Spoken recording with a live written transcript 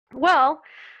Well,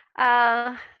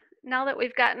 uh, now that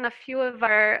we've gotten a few of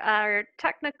our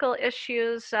technical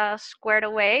issues squared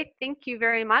away, thank you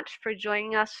very much for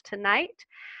joining us tonight.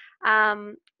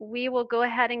 We will go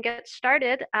ahead and get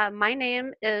started. My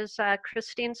name is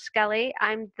Christine Skelly.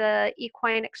 I'm the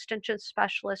Equine Extension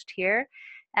Specialist here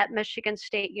at Michigan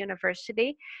State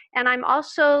University. And I'm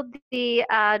also the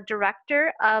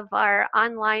director of our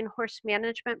online horse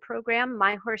management program,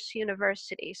 My Horse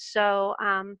University. So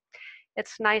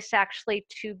it's nice actually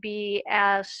to be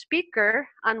a speaker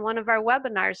on one of our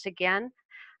webinars again.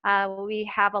 We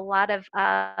have a lot of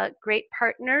great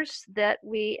partners that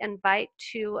we invite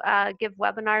to give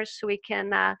webinars so we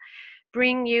can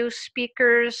bring you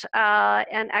speakers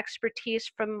and expertise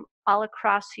from all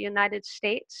across the United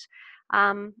States.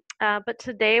 But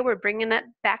today we're bringing it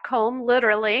back home,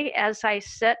 literally, as I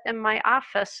sit in my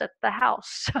office at the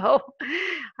house. So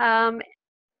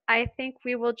I think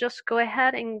we will just go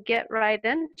ahead and get right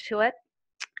into it.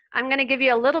 I'm going to give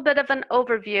you a little bit of an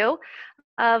overview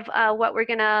of what we're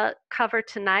going to cover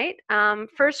tonight.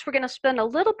 First, we're going to spend a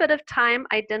little bit of time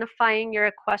identifying your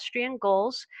equestrian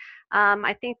goals.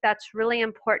 I think that's really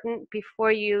important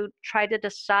before you try to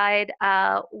decide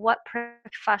what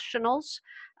professionals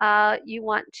you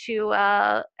want to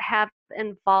have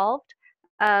involved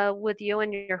with you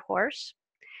and your horse.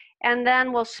 And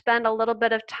then we'll spend a little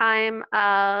bit of time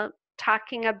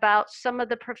talking about some of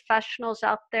the professionals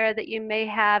out there that you may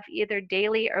have either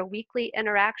daily or weekly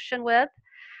interaction with,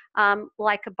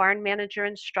 like a barn manager,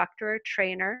 instructor, or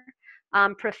trainer.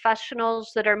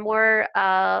 Professionals that are more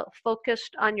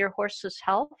focused on your horse's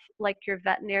health, like your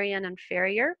veterinarian and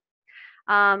farrier.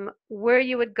 Where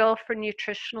you would go for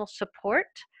nutritional support.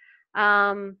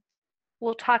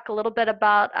 We'll talk a little bit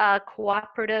about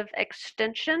cooperative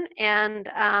extension and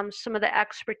some of the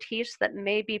expertise that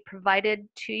may be provided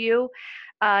to you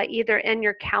either in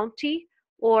your county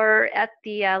or at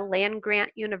the land grant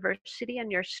university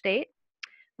in your state.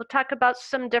 We'll talk about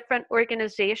some different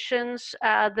organizations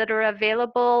that are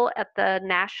available at the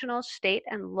national, state,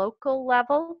 and local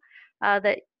level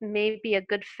that may be a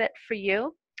good fit for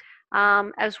you.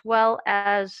 As well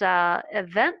as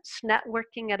events,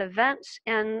 networking at events,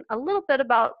 and a little bit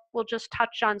about, we'll just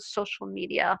touch on social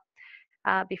media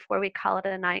before we call it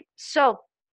a night. So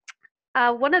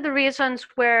one of the reasons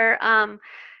where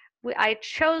I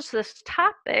chose this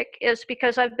topic is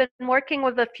because I've been working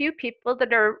with a few people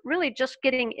that are really just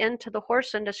getting into the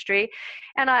horse industry,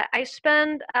 and I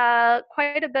spend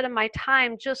quite a bit of my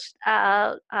time just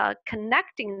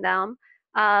connecting them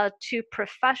to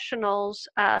professionals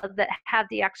that have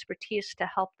the expertise to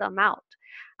help them out.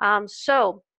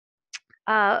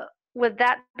 With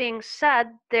that being said,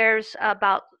 there's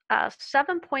about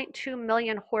 7.2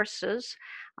 million horses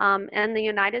in the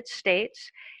United States.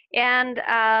 And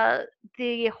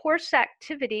the horse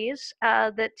activities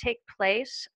that take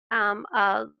place,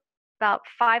 about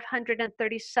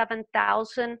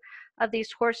 537,000 of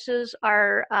these horses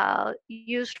are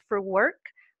used for work.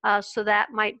 So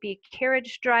that might be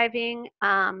carriage driving.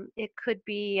 It could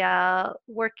be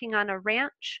working on a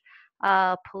ranch,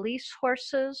 police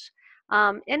horses.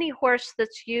 Any horse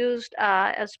that's used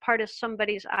as part of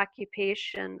somebody's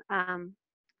occupation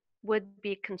would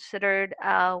be considered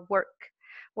work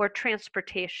or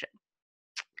transportation.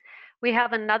 We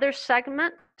have another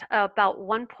segment, about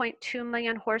 1.2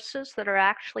 million horses that are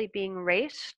actually being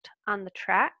raced on the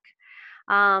track.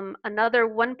 Another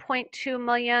 1.2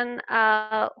 million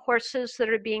horses that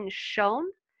are being shown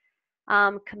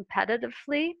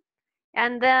competitively.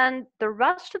 And then the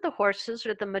rest of the horses,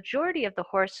 or the majority of the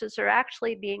horses, are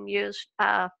actually being used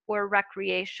for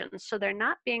recreation. So they're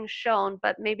not being shown,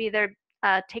 but maybe they're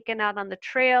taken out on the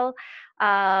trail.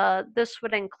 This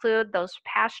would include those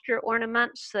pasture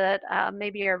ornaments that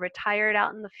maybe are retired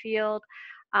out in the field.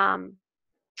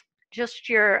 Just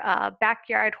your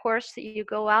backyard horse that you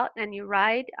go out and you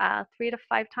ride 3 to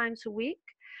 5 times a week.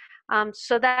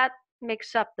 So that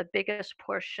makes up the biggest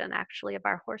portion actually of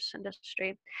our horse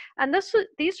industry. And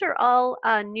these are all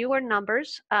newer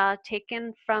numbers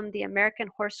taken from the American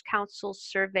Horse Council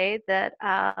survey that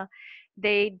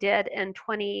they did in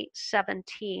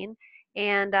 2017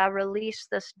 and released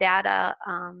this data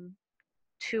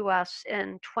to us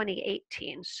in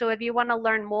 2018. So if you want to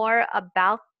learn more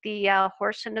about the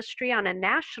horse industry on a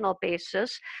national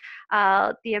basis,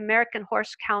 the American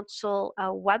Horse Council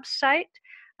website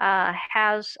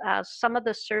has some of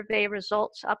the survey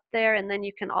results up there, and then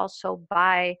you can also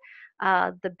buy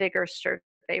the bigger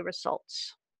survey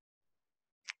results.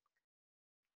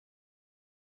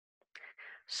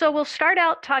 So we'll start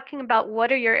out talking about what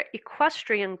are your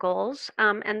equestrian goals,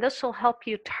 and this will help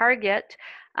you target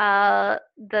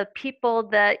the people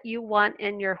that you want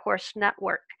in your horse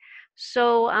network.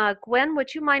 So Gwen,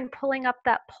 would you mind pulling up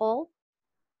that poll?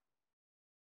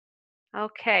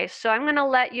 Okay, so I'm going to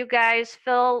let you guys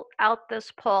fill out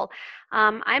this poll.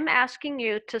 I'm asking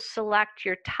you to select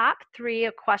your top 3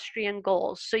 equestrian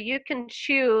goals. So you can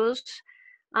choose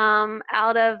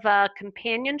out of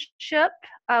companionship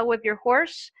with your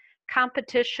horse,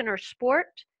 competition or sport,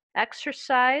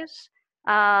 exercise,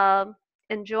 uh,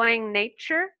 enjoying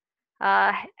nature,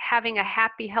 having a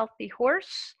happy, healthy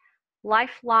horse,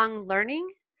 lifelong learning,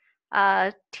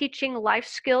 teaching life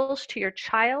skills to your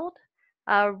child,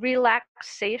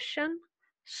 relaxation,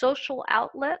 social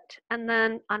outlet, and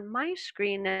then on my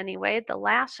screen anyway, the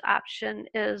last option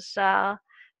is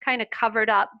kind of covered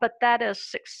up, but that is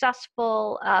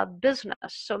successful business.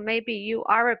 So maybe you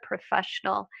are a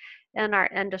professional in our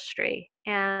industry,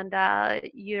 and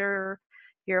your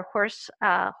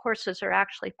horses are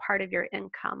actually part of your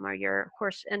income, or your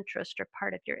horse interest are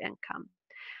part of your income.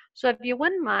 So if you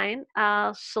wouldn't mind,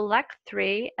 select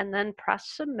 3 and then press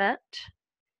submit.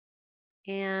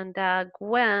 And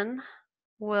Gwen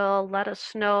will let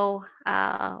us know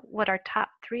what our top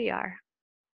 3 are.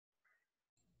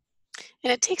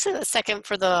 And it takes a second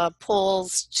for the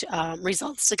polls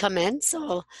results to come in,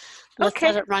 so let's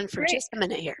let it run for just a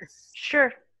minute here.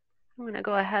 Sure. I'm going to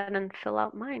go ahead and fill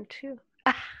out mine too.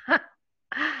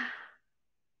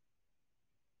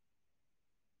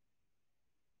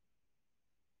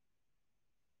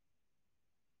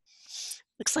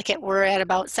 Looks like we're at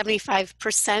about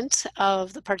 75%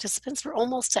 of the participants. We're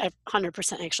almost at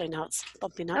 100% actually. Now it's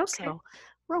bumping up, so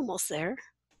we're almost there.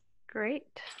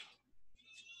 Great.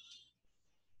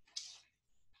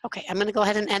 Okay, I'm going to go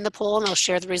ahead and end the poll, and I'll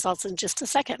share the results in just a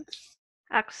second.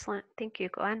 Excellent. Thank you,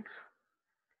 Gwen.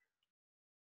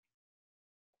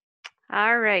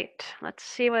 All right, let's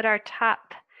see what our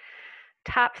top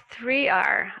 3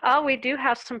 are. Oh, we do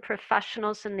have some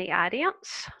professionals in the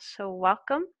audience, so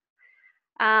welcome.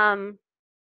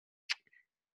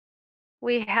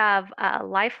 We have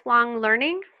lifelong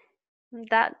learning.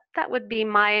 That would be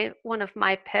one of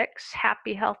my picks.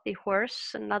 Happy, healthy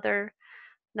horse, another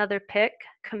pick.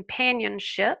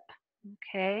 Companionship,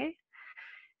 okay.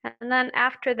 And then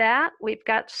after that, we've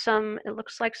got it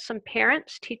looks like some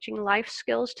parents teaching life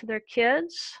skills to their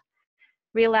kids.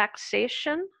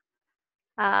 Relaxation,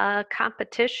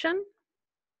 competition,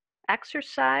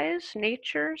 exercise,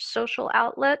 nature, social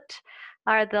outlet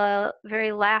are the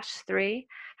very last 3.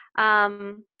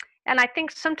 And I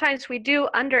think sometimes we do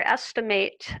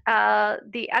underestimate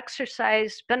the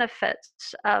exercise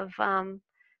benefits of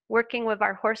working with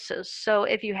our horses. So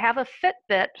if you have a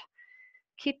Fitbit,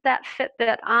 keep that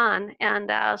Fitbit on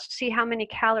and see how many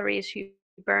calories you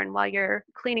burn while you're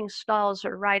cleaning stalls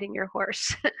or riding your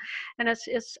horse. And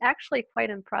it's actually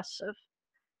quite impressive.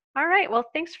 All right, well,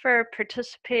 thanks for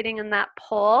participating in that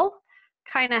poll.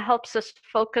 Kind of helps us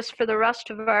focus for the rest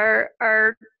of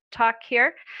our talk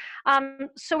here.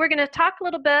 So we're going to talk a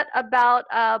little bit about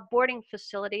boarding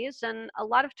facilities, and a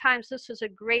lot of times this is a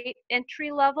great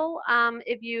entry level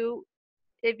if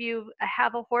you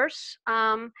have a horse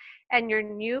and you're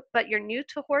new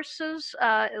to horses,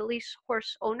 at least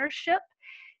horse ownership,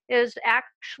 is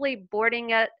actually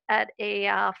boarding at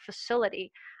a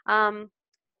facility.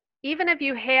 Even if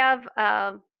you have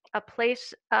a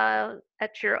place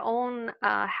at your own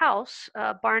house,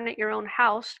 a barn at your own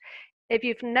house, if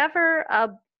you've never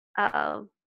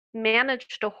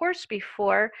managed a horse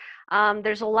before,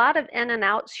 there's a lot of in and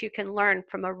outs you can learn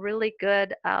from a really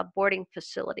good boarding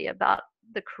facility about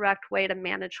the correct way to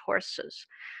manage horses.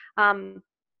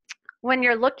 When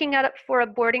you're looking at it for a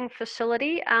boarding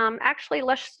facility, actually,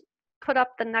 let's put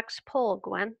up the next poll,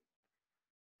 Gwen.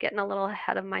 Getting a little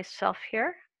ahead of myself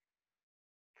here.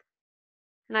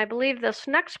 And I believe this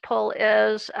next poll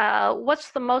is,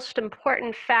 what's the most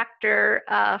important factor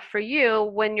for you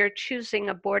when you're choosing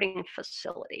a boarding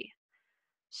facility?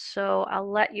 So I'll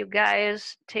let you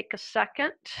guys take a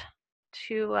second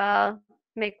to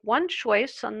make one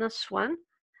choice on this one.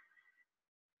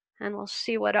 And we'll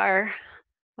see what our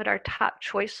top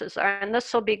choices are. And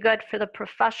this will be good for the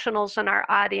professionals in our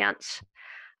audience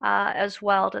as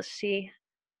well, to see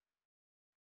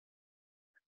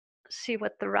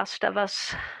what the rest of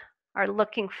us are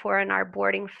looking for in our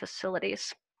boarding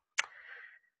facilities.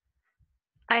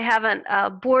 I haven't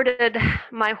boarded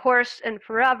my horse in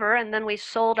forever, and then we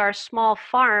sold our small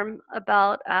farm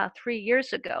about 3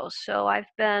 years ago. So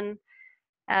I've been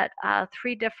at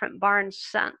 3 different barns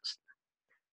since.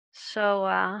 So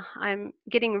I'm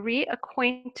getting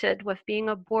reacquainted with being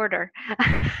a boarder.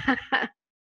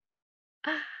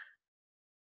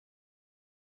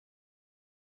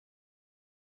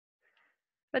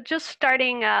 But just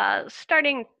starting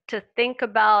to think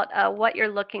about what you're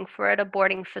looking for at a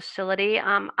boarding facility.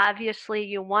 Obviously,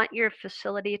 you want your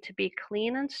facility to be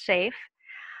clean and safe.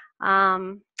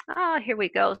 Here we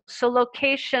go. So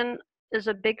location is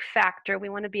a big factor. We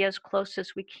want to be as close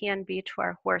as we can be to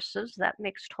our horses. That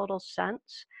makes total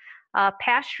sense.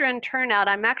 Pasture and turnout,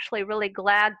 I'm actually really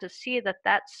glad to see that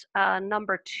that's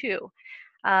number 2,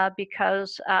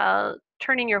 because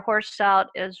turning your horse out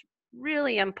is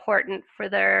really important for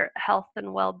their health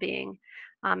and well-being.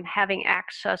 Having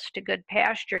access to good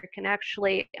pasture can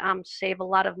actually save a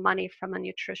lot of money from a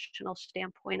nutritional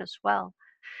standpoint as well.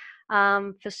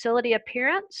 Facility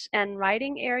appearance and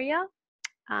riding area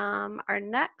are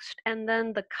next. And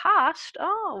then the cost,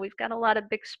 oh, we've got a lot of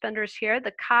big spenders here.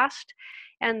 The cost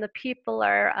and the people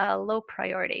are low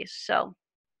priorities. So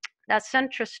that's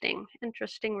interesting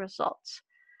results.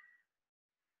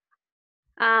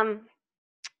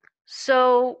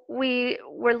 So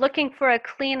we're looking for a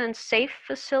clean and safe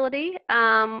facility,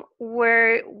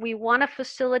 where we want a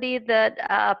facility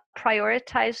that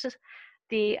prioritizes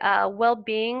the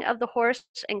well-being of the horse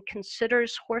and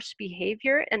considers horse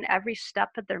behavior in every step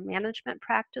of their management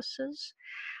practices.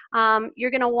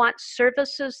 You're going to want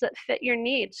services that fit your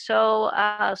needs. So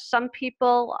some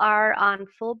people are on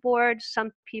full board,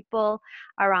 some people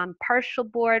are on partial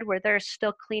board where they're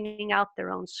still cleaning out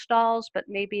their own stalls, but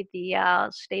maybe the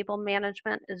stable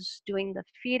management is doing the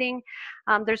feeding.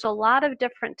 There's a lot of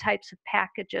different types of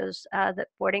packages that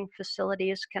boarding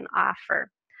facilities can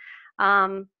offer.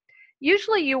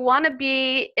 Usually you want to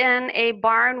be in a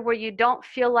barn where you don't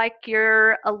feel like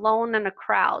you're alone in a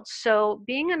crowd. So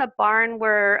being in a barn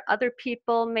where other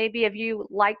people, maybe if you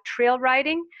like trail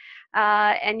riding,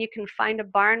 and you can find a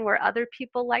barn where other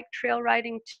people like trail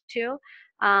riding too,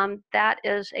 that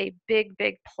is a big,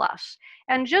 big plus.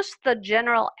 And just the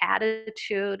general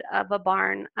attitude of a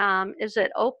barn. Is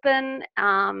it open?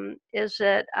 Is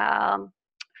it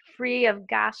free of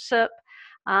gossip?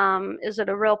 Is it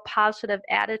a real positive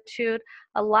attitude?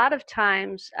 A lot of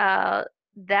times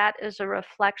that is a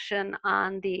reflection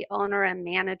on the owner and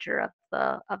manager of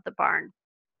the barn.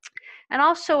 And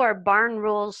also, are barn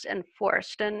rules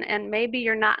enforced? And maybe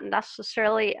you're not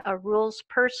necessarily a rules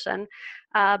person,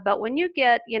 but when you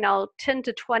get 10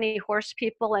 to 20 horse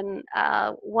people in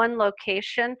one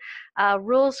location,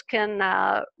 rules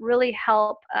can really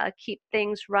help keep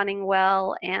things running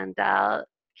well and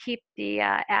keep the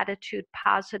attitude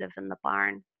positive in the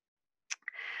barn.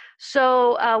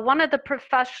 So one of the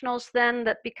professionals then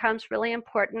that becomes really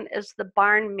important is the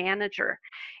barn manager.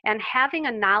 And having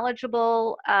a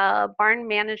knowledgeable barn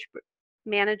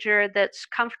manager that's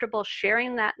comfortable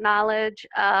sharing that knowledge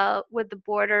with the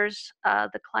boarders,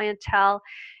 the clientele,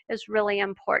 is really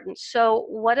important. So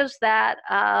what is that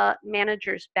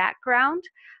manager's background?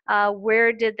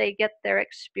 Where did they get their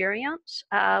experience?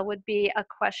 Would be a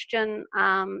question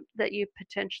that you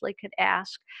potentially could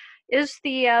ask. Is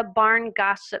the barn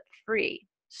gossip free?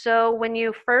 So when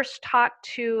you first talk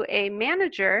to a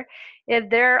manager, if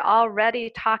they're already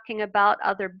talking about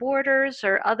other boarders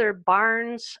or other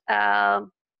barns, other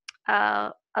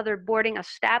boarding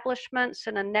establishments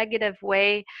in a negative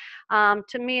way,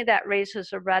 to me that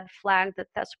raises a red flag that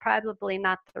that's probably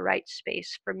not the right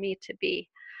space for me to be.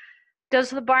 Does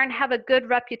the barn have a good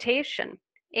reputation?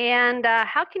 And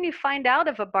how can you find out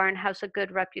if a barn has a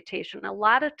good reputation? A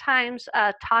lot of times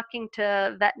talking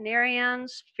to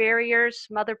veterinarians, farriers,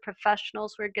 some other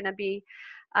professionals we're going to be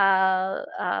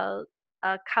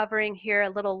covering here a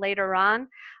little later on,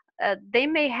 they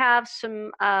may have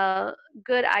some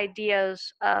good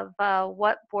ideas of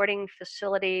what boarding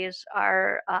facilities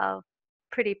are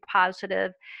pretty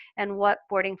positive and what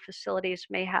boarding facilities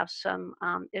may have some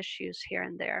issues here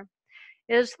and there.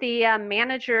 Is the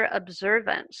manager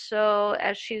observant? So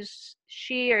as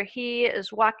she or he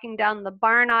is walking down the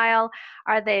barn aisle,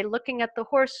 are they looking at the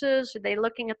horses? Are they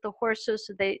looking at the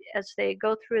horses as they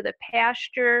go through the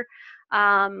pasture?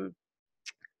 Are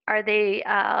they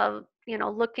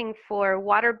looking for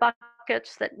water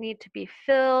buckets that need to be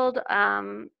filled,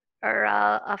 or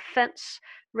a fence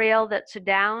rail that's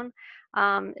down?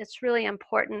 It's really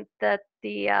important that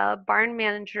the barn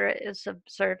manager is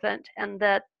observant and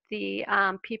that the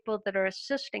people that are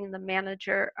assisting the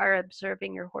manager are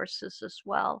observing your horses as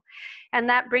well. And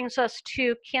that brings us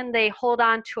to, can they hold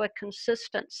on to a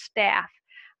consistent staff?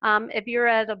 If you're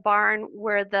at a barn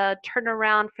where the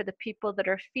turnaround for the people that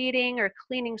are feeding or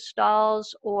cleaning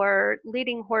stalls or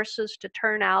leading horses to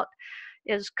turnout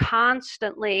is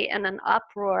constantly in an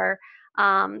uproar,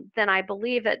 then I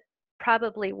believe it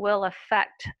probably will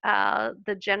affect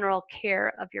the general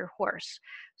care of your horse.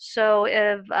 So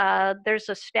if there's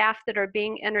a staff that are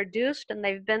being introduced and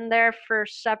they've been there for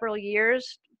several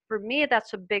years, for me,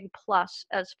 that's a big plus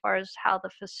as far as how the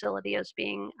facility is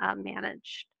being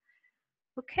managed.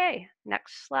 Okay,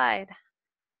 next slide.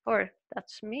 Or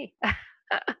that's me.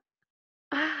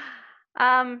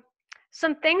 um,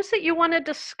 some things that you want to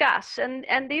discuss, and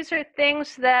these are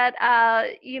things that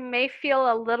you may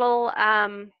feel a little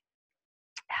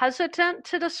hesitant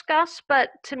to discuss, but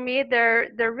to me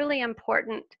they're really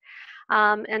important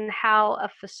in how a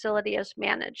facility is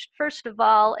managed. First of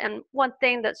all, and one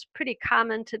thing that's pretty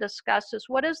common to discuss is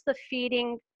what is the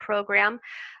feeding program,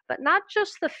 but not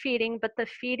just the feeding, but the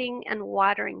feeding and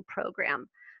watering program.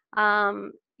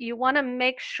 You want to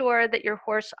make sure that your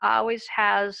horse always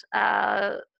has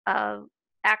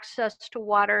access to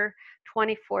water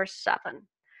 24/7.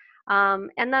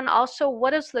 And then also,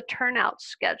 what is the turnout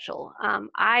schedule?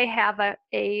 I have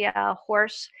a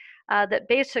horse that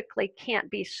basically can't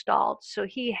be stalled, so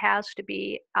he has to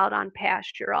be out on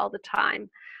pasture all the time.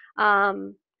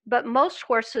 But most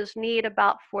horses need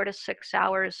about 4 to 6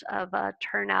 hours of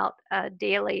turnout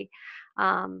daily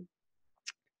um,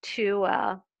 to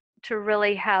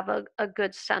really have a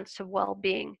good sense of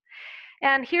well-being.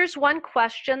 And here's one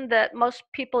question that most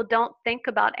people don't think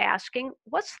about asking.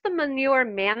 What's the manure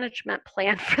management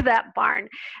plan for that barn?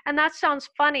 And that sounds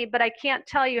funny, but I can't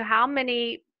tell you how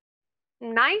many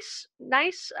nice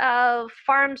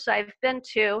farms I've been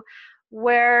to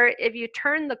where if you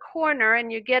turn the corner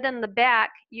and you get in the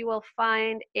back, you will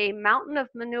find a mountain of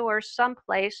manure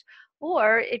someplace.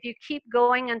 Or if you keep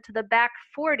going into the back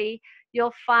 40,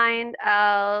 you'll find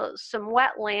some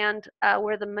wetland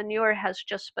where the manure has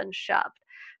just been shoved.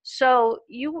 So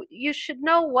you should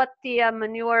know what the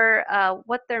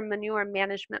what their manure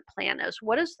management plan is.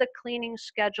 What is the cleaning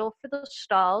schedule for the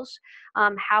stalls?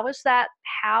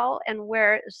 How and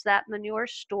where is that manure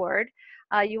stored?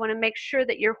 You want to make sure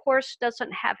that your horse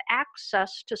doesn't have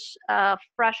access to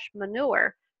fresh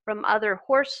manure from other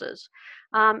horses,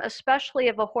 especially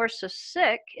if a horse is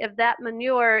sick. If that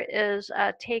manure is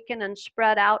taken and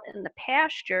spread out in the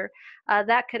pasture,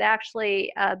 that could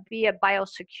actually be a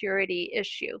biosecurity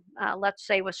issue. Let's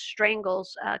say with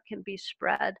strangles can be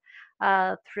spread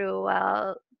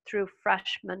through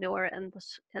fresh manure in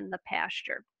the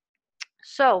pasture.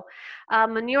 So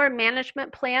manure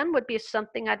management plan would be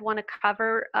something I'd want to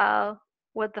cover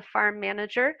with the farm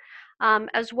manager,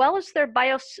 as well as their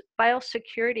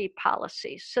biosecurity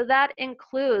policies. So that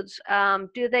includes,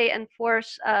 do they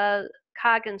enforce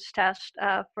Coggins test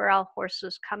for all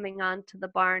horses coming onto the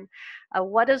barn?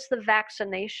 What is the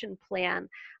vaccination plan?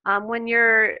 When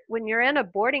you're in a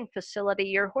boarding facility,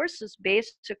 your horse is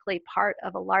basically part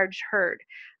of a large herd.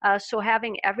 So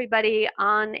having everybody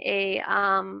on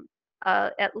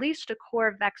at least a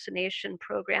core vaccination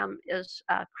program is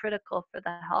critical for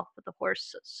the health of the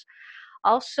horses.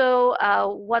 Also,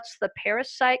 what's the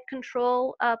parasite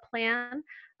control plan?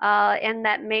 And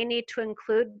that may need to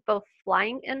include both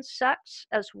flying insects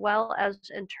as well as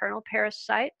internal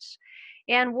parasites.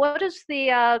 And what is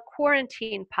the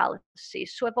quarantine policy?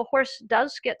 So if a horse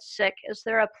does get sick, is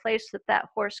there a place that that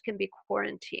horse can be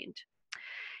quarantined?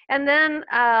 And then,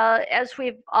 as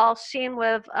we've all seen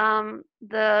with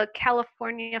the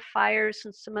California fires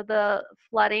and some of the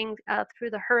flooding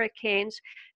through the hurricanes,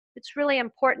 it's really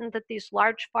important that these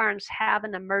large farms have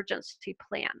an emergency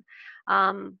plan.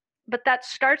 But that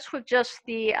starts with just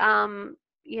the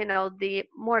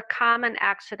more common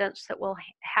accidents that will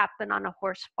happen on a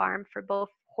horse farm for both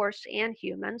horse and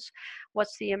humans.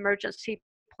 What's the emergency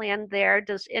plan there?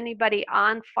 Does anybody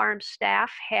on farm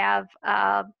staff have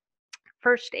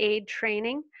first aid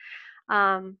training?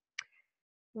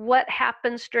 What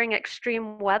happens during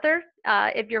extreme weather?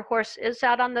 If your horse is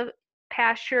out on the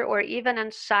pasture or even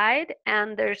inside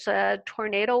and there's a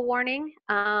tornado warning,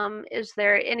 is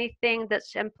there anything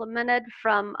that's implemented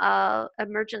from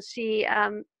emergency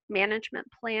management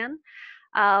plan?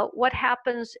 What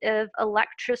happens if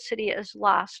electricity is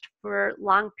lost for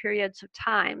long periods of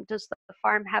time? Does the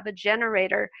farm have a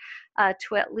generator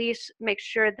to at least make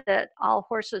sure that all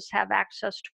horses have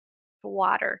access to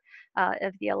water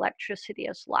if the electricity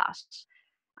is lost?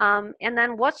 And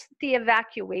then what's the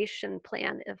evacuation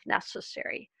plan if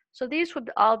necessary? So these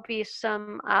would all be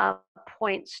some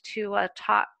points to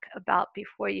talk about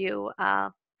before you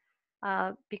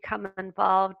become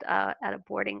involved at a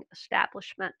boarding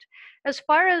establishment. As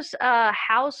far as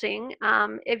housing,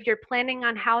 if you're planning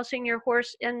on housing your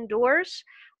horse indoors,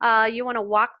 you want to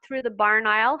walk through the barn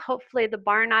aisle. Hopefully the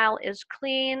barn aisle is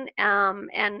clean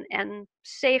and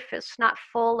safe. It's not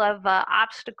full of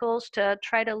obstacles to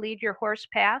try to lead your horse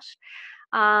past.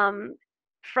 Um,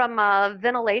 from a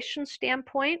ventilation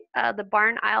standpoint, the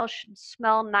barn aisle should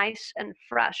smell nice and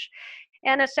fresh.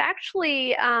 And it's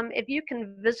actually, if you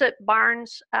can visit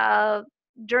barns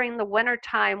during the winter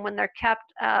time when they're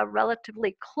kept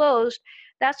relatively closed,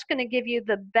 that's going to give you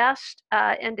the best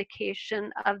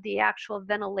indication of the actual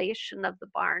ventilation of the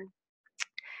barn.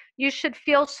 You should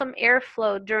feel some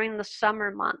airflow during the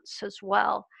summer months as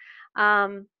well.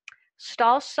 Um,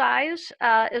 Stall size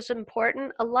is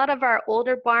important. A lot of our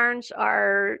older barns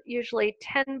are usually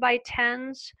 10 by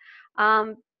 10s,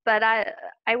 but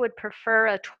I would prefer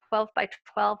a 12 by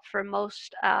 12 for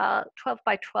most 12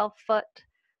 by 12 foot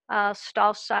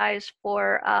stall size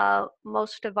for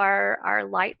most of our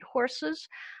light horses.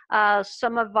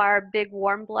 Some of our big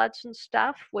warm bloods and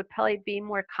stuff would probably be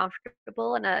more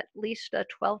comfortable in at least a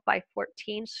 12 by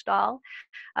 14 stall.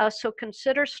 So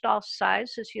consider stall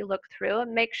size as you look through,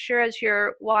 and make sure as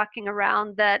you're walking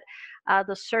around that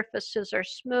the surfaces are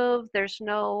smooth. There's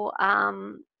no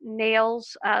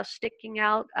nails sticking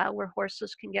out where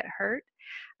horses can get hurt.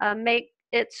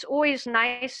 It's always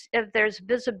nice if there's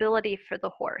visibility for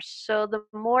the horse. So the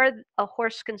more a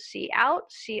horse can see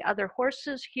out, see other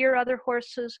horses, hear other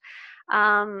horses,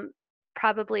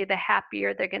 probably the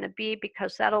happier they're going to be,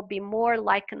 because that'll be more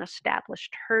like an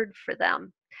established herd for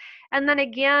them. And then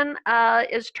again,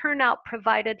 is turnout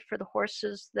provided for the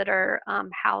horses that are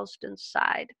housed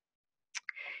inside?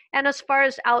 And as far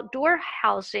as outdoor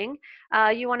housing,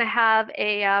 you want to have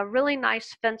a really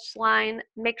nice fence line.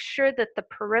 Make sure that the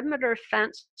perimeter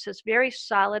fence is very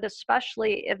solid,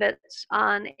 especially if it's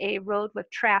on a road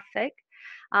with traffic.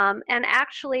 And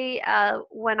actually,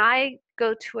 when I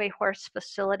go to a horse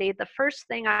facility, the first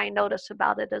thing I notice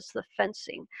about it is the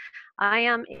fencing. I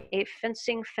am a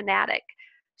fencing fanatic.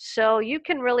 So you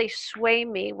can really sway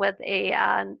me with a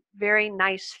very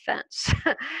nice fence.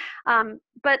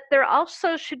 But there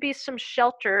also should be some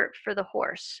shelter for the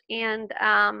horse. And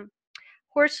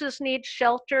horses need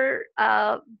shelter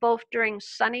both during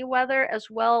sunny weather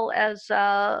as well as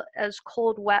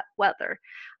cold, wet weather.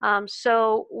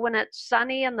 So when it's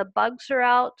sunny and the bugs are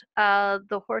out,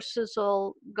 the horses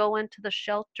will go into the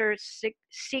shelter,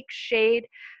 seek shade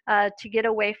to get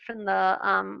away from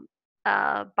the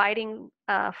biting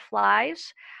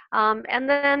flies. And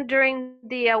then during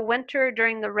the winter,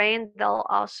 during the rain, they'll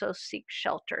also seek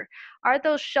shelter. Are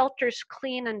those shelters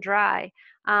clean and dry?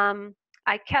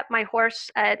 I kept my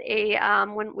horse at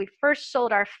when we first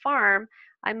sold our farm,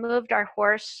 I moved our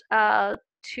horse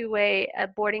to a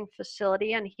boarding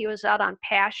facility, and he was out on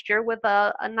pasture with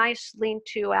a nice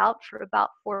lean-to out for about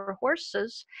 4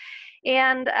 horses.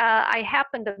 And I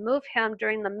happened to move him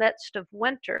during the midst of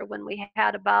winter when we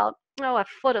had about a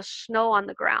foot of snow on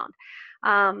the ground.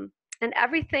 And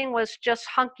everything was just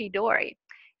hunky-dory.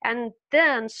 And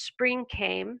then spring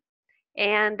came,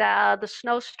 and the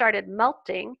snow started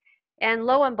melting. And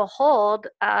lo and behold,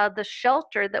 the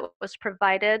shelter that was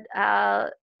provided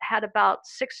had about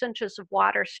 6 inches of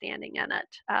water standing in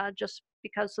it, just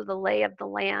because of the lay of the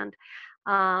land.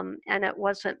 And it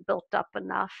wasn't built up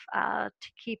enough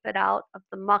to keep it out of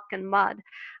the muck and mud.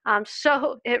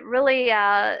 So it really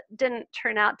didn't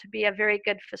turn out to be a very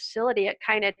good facility. It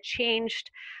kind of changed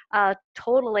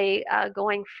totally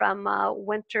going from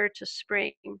winter to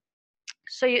spring.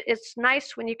 So it's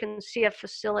nice when you can see a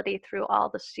facility through all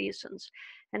the seasons,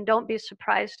 and don't be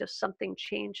surprised if something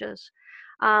changes.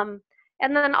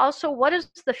 And then also, what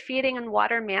is the feeding and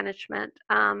water management?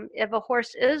 If a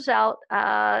horse is out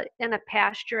in a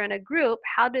pasture in a group,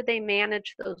 how do they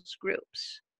manage those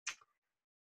groups?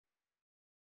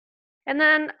 And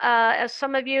then, as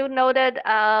some of you noted,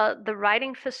 the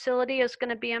riding facility is going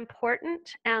to be important.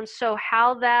 And so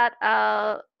how that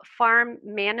farm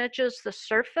manages the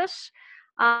surface,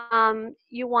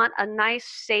 you want a nice,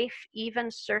 safe,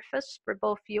 even surface for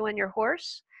both you and your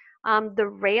horse. The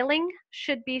railing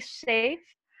should be safe.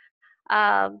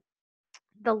 The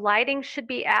lighting should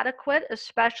be adequate,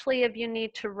 especially if you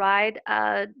need to ride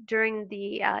during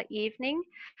the evening.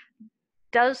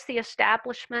 Does the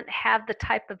establishment have the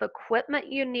type of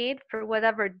equipment you need for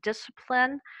whatever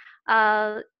discipline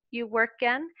you work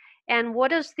in? And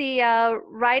what is the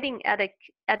riding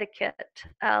etiquette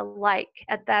like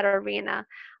at that arena?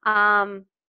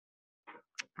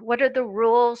 What are the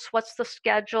rules? What's the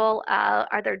schedule?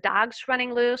 Are there dogs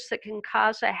running loose that can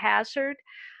cause a hazard?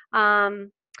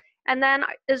 And then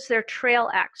is there trail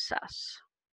access?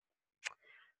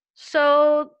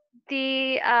 So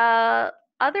the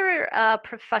other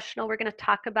professional we're going to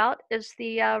talk about is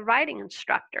the riding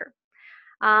instructor.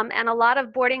 And a lot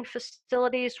of boarding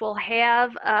facilities will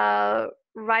have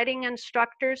riding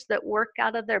instructors that work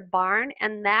out of their barn,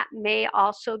 and that may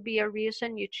also be a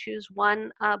reason you choose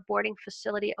one boarding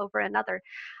facility over another.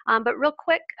 But real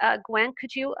quick, Gwen,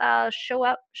 could you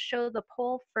show the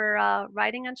poll for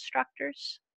riding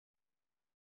instructors?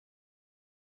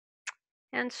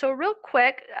 And so real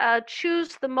quick,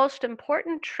 choose the most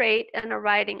important trait in a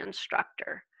riding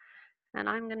instructor. And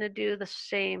I'm going to do the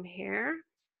same here.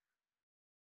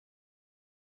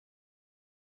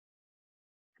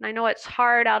 And I know it's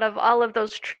hard out of all of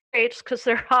those traits because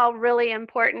they're all really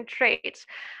important traits.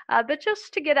 But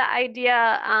just to get an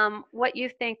idea what you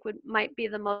think might be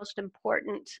the most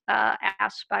important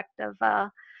aspect of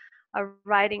a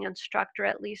riding instructor,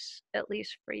 at least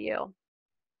for you.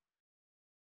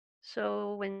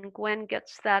 So when Gwen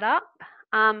gets that up,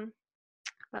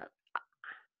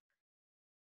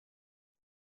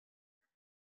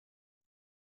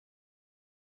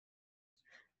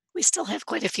 we still have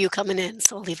quite a few coming in,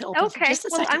 so I'll leave it open for just a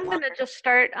well, second I'm more. going to just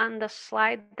start on the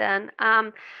slide then.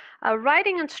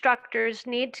 Riding instructors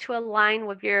need to align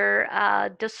with your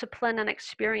discipline and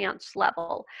experience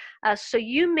level. So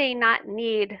you may not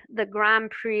need the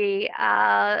Grand Prix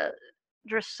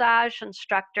dressage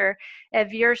instructor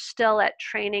if you're still at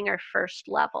training or first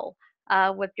level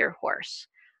with your horse.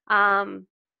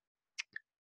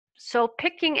 So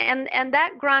picking, and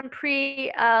that Grand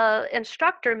Prix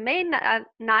instructor may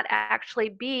not actually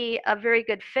be a very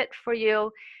good fit for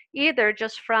you either,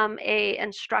 just from a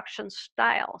instruction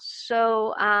style.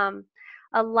 So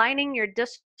aligning your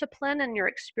discipline and your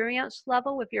experience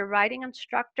level with your riding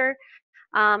instructor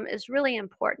is really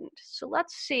important. So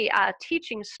let's see,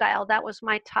 teaching style, that was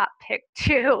my top pick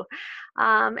too.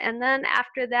 And then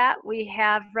after that, we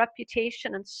have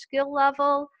reputation and skill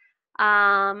level.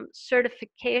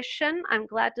 Certification, I'm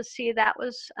glad to see that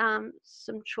was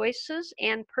some choices,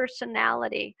 and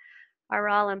personality are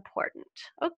all important.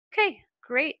 Okay,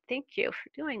 great, thank you for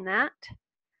doing that.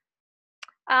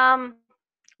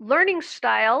 Learning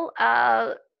style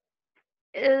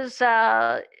is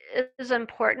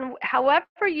important.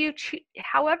 However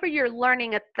you're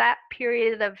learning at that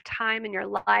period of time in your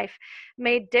life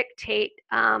may dictate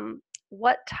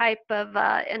what type of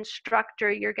instructor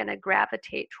you're going to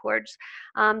gravitate towards.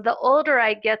 The older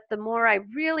I get, the more I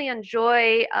really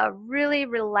enjoy a really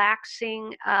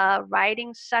relaxing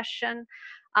riding session.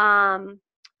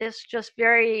 It's just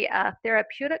very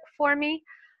therapeutic for me.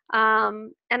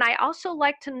 And I also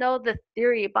like to know the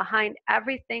theory behind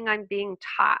everything I'm being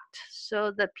taught.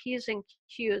 So the P's and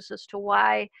Q's as to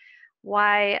why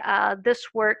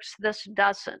this works, this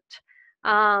doesn't.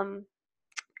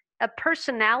 A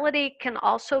personality can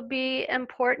also be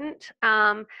important.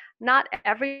 Not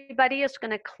everybody is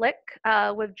going to click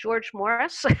with George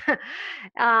Morris.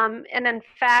 And in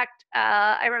fact,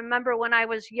 I remember when I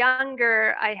was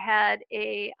younger, I had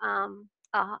a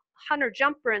hunter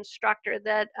jumper instructor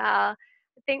that I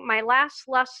think my last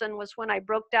lesson was when I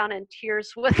broke down in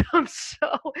tears with him.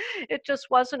 So it just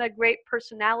wasn't a great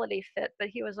personality fit, but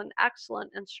he was an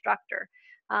excellent instructor.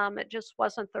 It just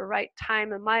wasn't the right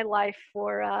time in my life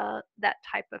for that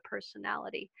type of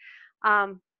personality.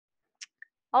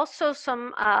 Also,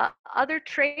 some other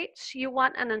traits, you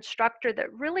want an instructor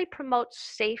that really promotes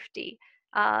safety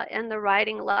in the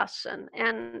riding lesson.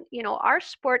 And, you know, our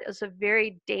sport is a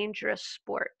very dangerous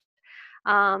sport.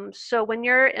 So when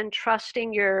you're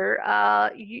entrusting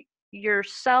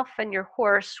yourself and your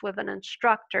horse with an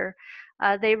instructor,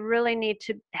 they really need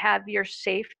to have your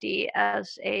safety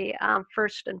as a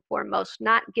first and foremost,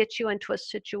 not get you into a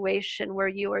situation where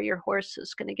you or your horse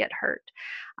is going to get hurt.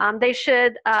 They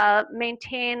should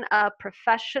maintain a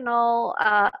professional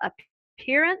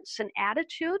appearance and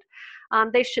attitude.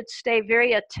 They should stay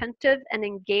very attentive and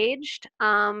engaged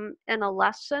in a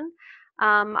lesson.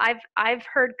 I've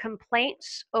heard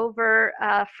complaints over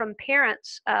from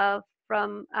parents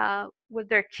with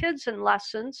their kids in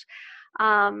lessons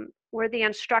where the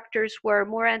instructors were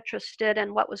more interested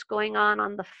in what was going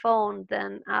on the phone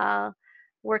than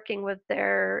working with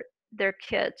their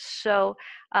kids. So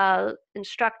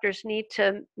instructors need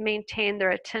to maintain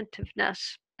their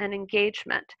attentiveness and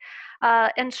engagement.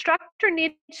 Instructor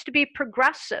needs to be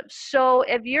progressive. So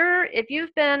if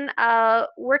you've been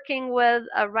working with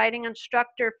a riding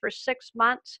instructor for 6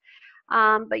 months,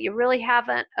 but you really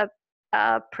haven't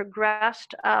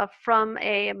progressed from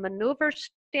a maneuver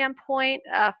standpoint,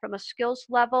 from a skills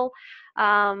level,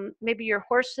 maybe your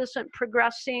horse isn't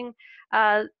progressing,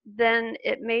 then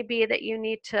it may be that you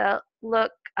need to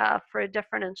look for a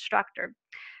different instructor.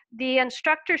 The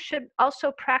instructor should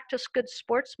also practice good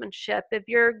sportsmanship. If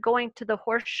you're going to the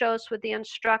horse shows with the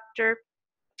instructor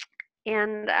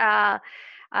and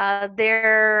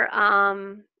they're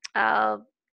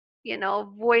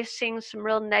voicing some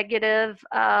real negative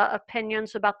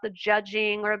opinions about the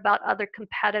judging or about other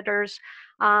competitors,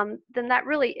 then that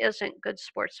really isn't good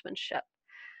sportsmanship.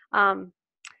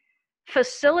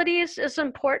 Facilities is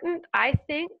important, I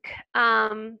think.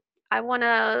 I want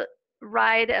to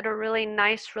ride at a really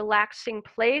nice, relaxing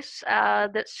place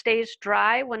that stays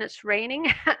dry when it's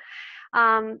raining.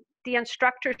 The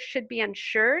instructor should be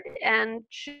insured and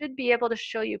should be able to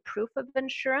show you proof of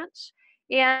insurance.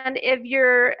 And if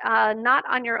you're not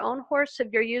on your own horse, if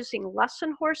you're using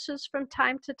lesson horses from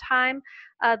time to time,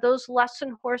 those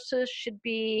lesson horses should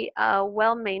be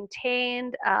well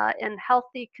maintained, in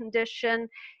healthy condition,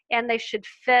 and they should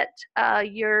fit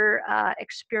your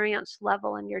experience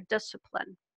level and your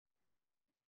discipline.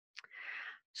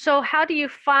 So how do you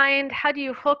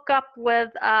hook up with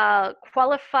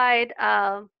qualified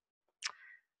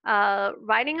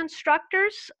riding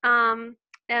instructors?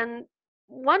 And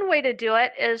one way to do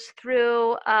it is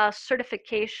through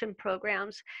certification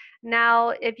programs. Now,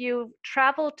 if you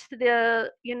travel to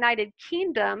the United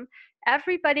Kingdom,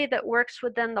 everybody that works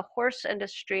within the horse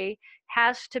industry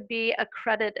has to be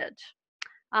accredited.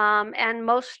 And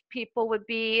most people would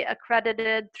be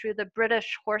accredited through the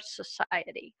British Horse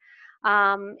Society.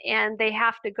 And they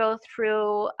have to go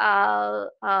through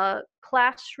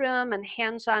classroom and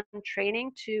hands-on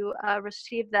training to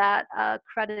receive that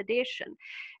accreditation.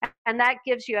 And that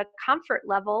gives you a comfort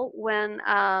level when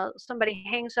somebody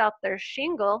hangs out their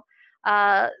shingle,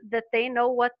 that they know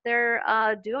what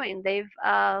they're doing. They've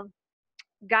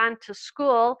gone to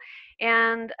school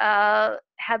and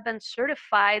have been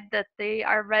certified that they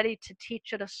are ready to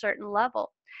teach at a certain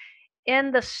level.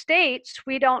 In the States,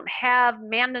 we don't have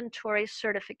mandatory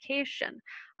certification,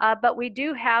 but we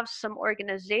do have some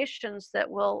organizations that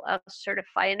will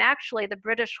certify. And actually, the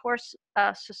British Horse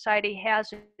Society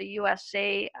has a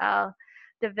USA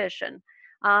division.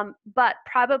 But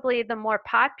probably the more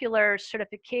popular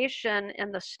certification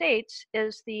in the States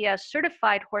is the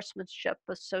Certified Horsemanship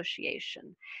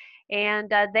Association.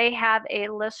 And they have a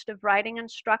list of riding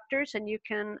instructors, and you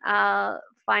can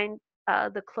find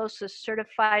the closest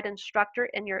certified instructor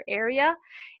in your area,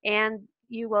 and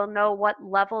you will know what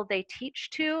level they teach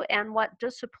to and what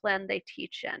discipline they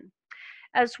teach in.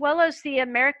 As well as the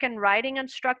American Riding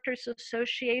Instructors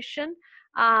Association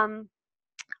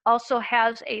also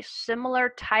has a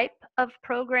similar type of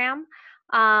program.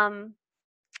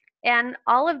 And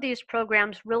all of these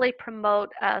programs really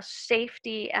promote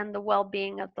safety and the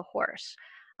well-being of the horse,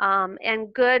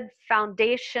 and good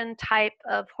foundation type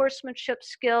of horsemanship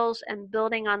skills, and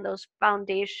building on those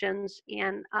foundations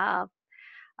and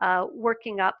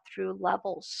working up through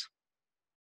levels.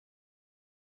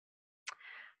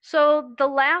 So the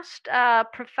last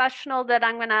professional that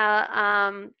I'm going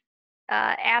to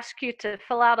ask you to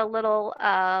fill out a little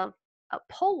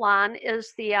poll on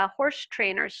is the horse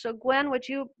trainers. So Gwen, would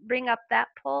you bring up that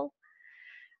poll?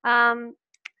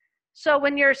 So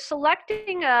when you're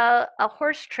selecting a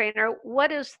horse trainer, what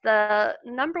is the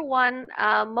number one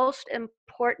most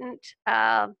important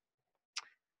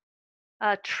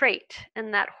trait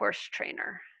in that horse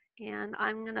trainer? And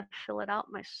I'm going to fill it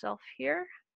out myself here.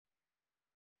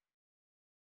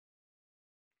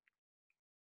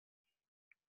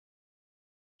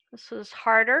 This is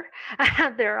harder.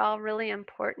 They're all really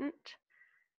important.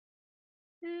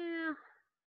 Yeah,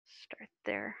 start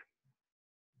there.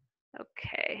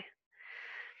 Okay.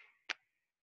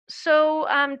 So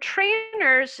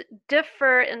trainers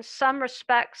differ in some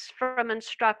respects from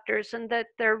instructors in that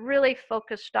they're really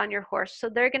focused on your horse. So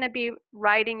they're going to be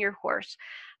riding your horse.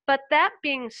 But that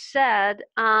being said,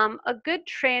 a good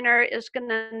trainer is going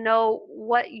to know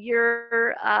what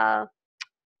your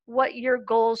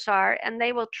goals are, and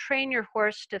they will train your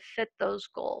horse to fit those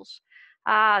goals.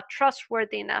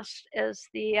 Trustworthiness is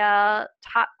the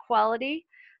top quality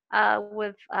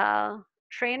with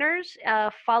trainers,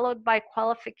 followed by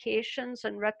qualifications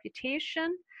and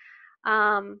reputation.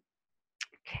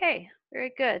 Okay,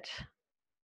 very good.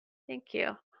 Thank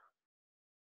you.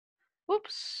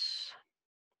 Oops.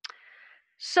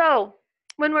 So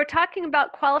when we're talking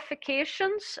about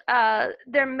qualifications,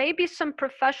 there may be some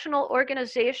professional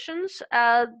organizations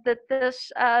that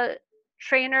this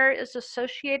trainer is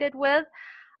associated with.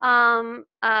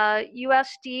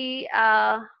 USD,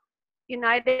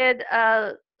 United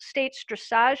States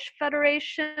Dressage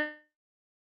Federation,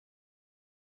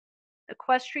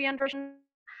 equestrian version,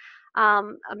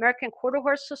 American Quarter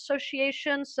Horse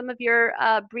Association, some of your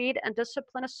breed and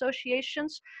discipline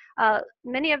associations.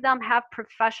 Many of them have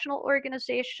professional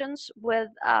organizations with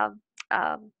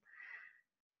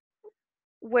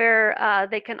where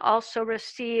they can also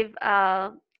receive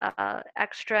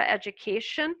extra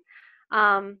education.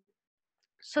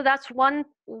 So that's one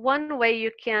way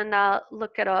you can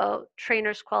look at a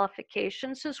trainer's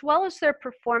qualifications, as well as their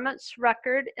performance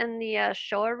record in the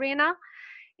show arena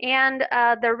and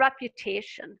their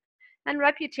reputation. And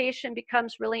reputation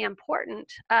becomes really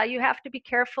important. You have to be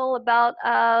careful about,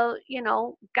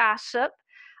 gossip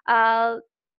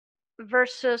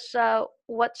versus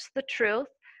what's the truth.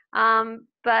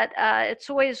 But it's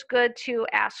always good to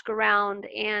ask around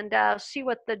and see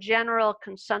what the general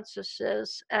consensus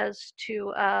is as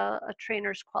to a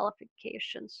trainer's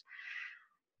qualifications.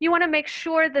 You want to make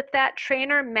sure that that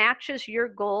trainer matches your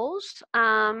goals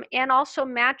and also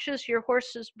matches your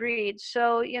horse's breed.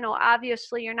 So,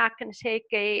 obviously you're not going to take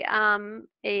a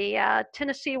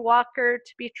Tennessee Walker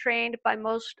to be trained by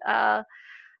most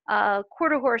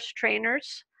quarter horse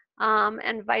trainers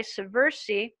and vice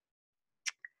versa.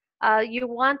 You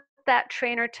want that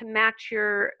trainer to match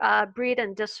your breed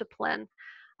and discipline,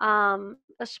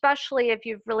 especially if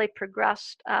you've really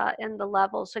progressed in the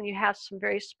levels and you have some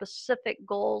very specific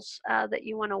goals that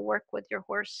you want to work with your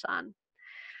horse on.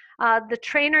 The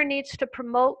trainer needs to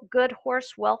promote good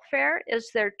horse welfare.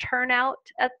 Is there turnout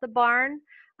at the barn?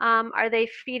 Are they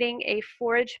feeding a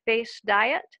forage-based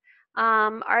diet?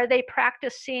 Are they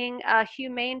practicing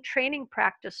humane training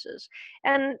practices?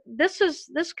 And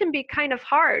this can be kind of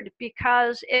hard,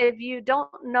 because if you don't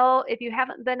know, if you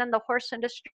haven't been in the horse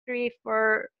industry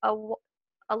for a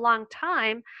long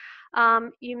time,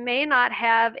 you may not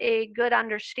have a good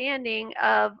understanding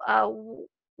of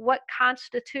what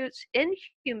constitutes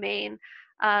inhumane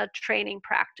training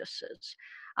practices.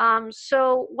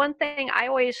 So one thing I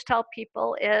always tell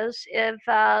people is,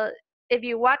 if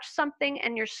you watch something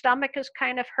and your stomach is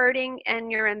kind of hurting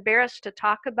and you're embarrassed to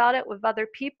talk about it with other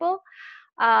people,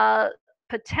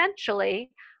 potentially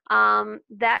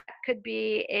that could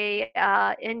be a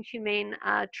inhumane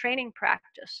training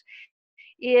practice.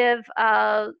 If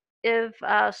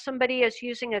somebody is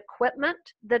using equipment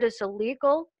that is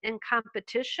illegal in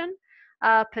competition,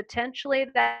 potentially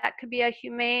that could be a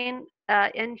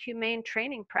inhumane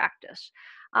training practice.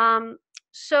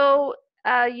 So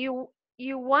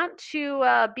you want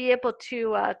to be able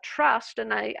to trust,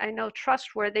 and I know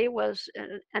trustworthy was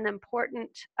an important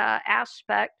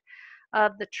aspect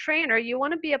of the trainer. You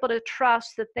want to be able to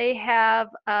trust that they have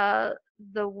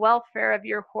the welfare of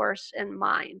your horse in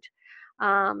mind.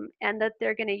 And that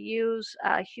they're going to use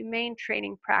humane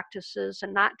training practices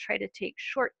and not try to take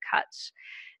shortcuts.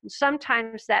 And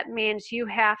sometimes that means you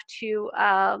have to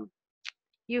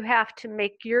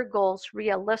make your goals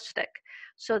realistic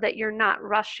so that you're not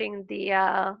rushing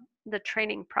the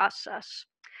training process.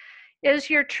 Is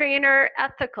your trainer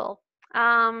ethical?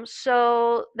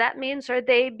 So that means, are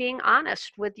they being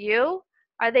honest with you?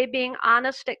 Are they being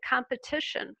honest at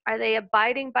competition? Are they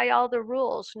abiding by all the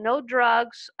rules? No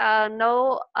drugs,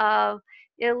 no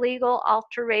illegal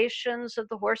alterations of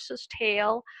the horse's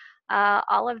tail,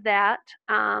 all of that.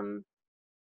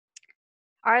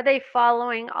 Are they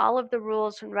following all of the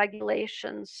rules and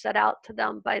regulations set out to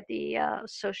them by the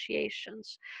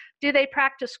associations? Do they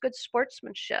practice good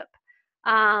sportsmanship?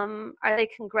 Are they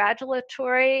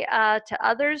congratulatory to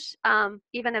others,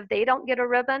 even if they don't get a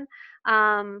ribbon?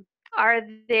 Are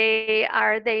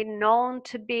they known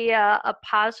to be a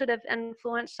positive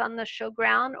influence on the show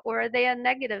ground, or are they a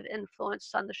negative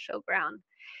influence on the show ground?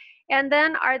 And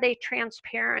then, are they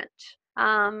transparent?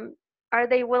 Are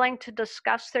they willing to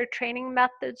discuss their training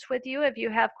methods with you if you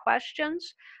have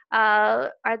questions?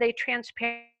 Are they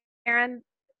transparent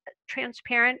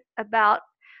about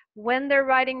when they're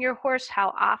riding your horse,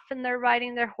 how often they're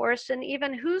riding their horse, and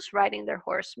even who's riding their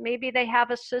horse? Maybe they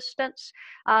have assistants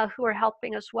who are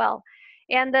helping as well.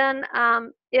 And then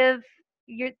if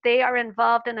they are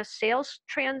involved in a sales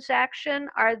transaction,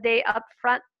 are they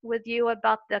upfront with you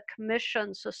about the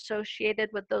commissions associated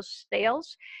with those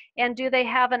sales? And do they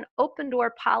have an open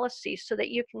door policy so that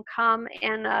you can come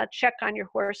and check on your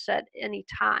horse at any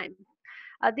time?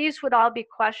 These would all be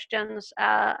questions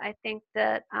I think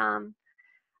that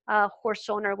a horse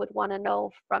owner would want to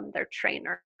know from their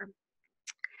trainer.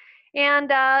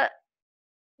 And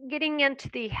getting into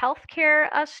the healthcare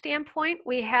standpoint,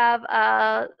 we have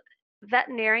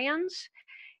veterinarians.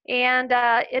 And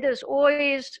it is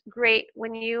always great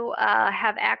when you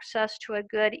have access to a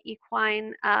good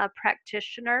equine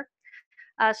practitioner.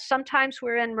 Sometimes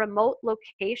we're in remote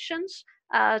locations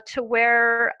to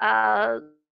where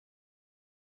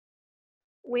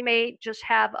we may just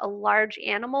have a large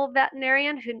animal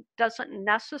veterinarian who doesn't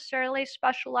necessarily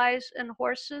specialize in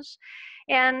horses,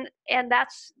 and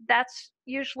that's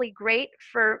usually great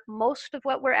for most of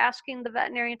what we're asking the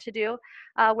veterinarian to do.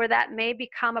 Where that may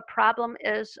become a problem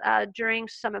is during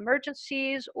some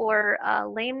emergencies or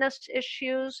lameness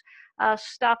issues,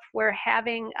 stuff where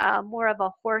having more of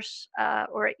a horse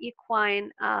or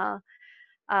equine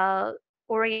uh,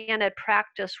 oriented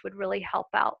practice would really help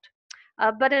out.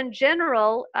 But in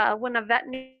general, when a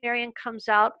veterinarian comes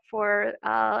out for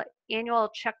annual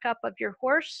checkup of your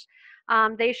horse,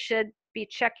 they should be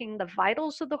checking the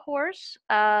vitals of the horse,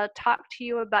 talk to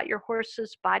you about your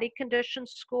horse's body condition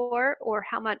score or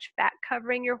how much fat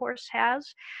covering your horse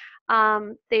has.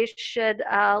 They should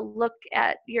look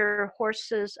at your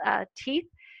horse's teeth,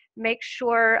 make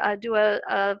sure, do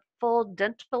a full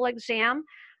dental exam.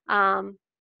 Um,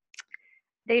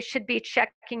 they should be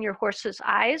checking your horse's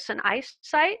eyes and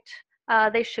eyesight.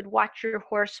 They should watch your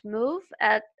horse move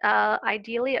at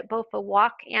ideally at both a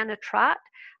walk and a trot,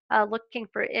 looking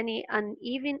for any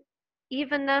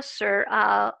unevenness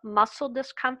or muscle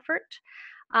discomfort.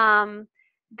 Um,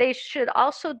 they should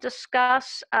also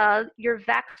discuss your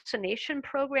vaccination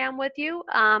program with you.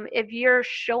 If you're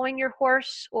showing your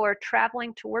horse or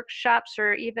traveling to workshops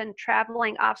or even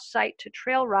traveling off-site to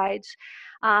trail rides,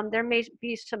 there may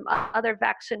be some other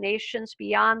vaccinations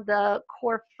beyond the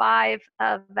core 5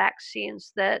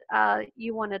 vaccines that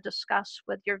you want to discuss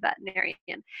with your veterinarian.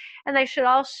 And they should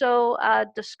also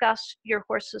discuss your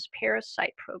horse's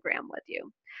parasite program with you.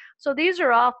 So these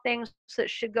are all things that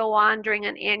should go on during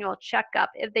an annual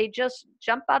checkup. If they just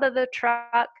jump out of the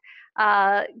truck,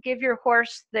 give your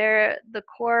horse the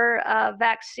core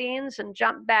vaccines and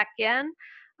jump back in,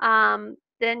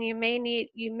 then you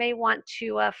may want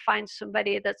to find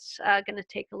somebody that's going to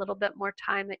take a little bit more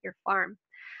time at your farm.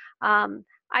 Um,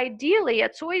 Ideally,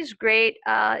 it's always great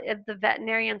if the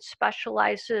veterinarian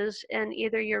specializes in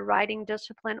either your riding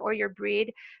discipline or your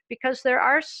breed, because there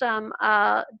are some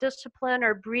discipline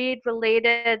or breed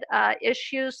related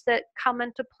issues that come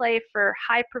into play for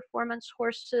high performance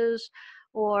horses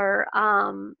or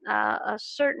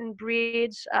certain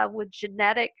breeds with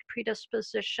genetic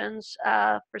predispositions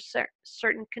for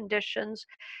certain conditions.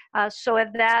 So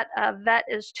if that vet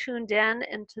is tuned in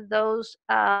into those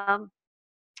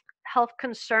health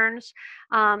concerns,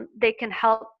 they can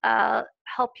help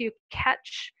you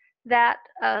catch that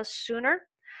sooner.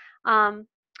 Um,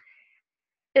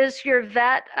 does your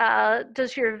vet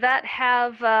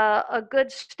have a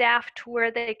good staff to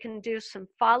where they can do some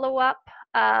follow-up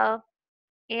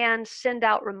and send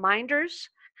out reminders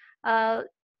uh,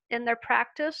 in their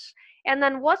practice? And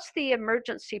then what's the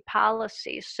emergency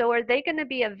policy? So are they going to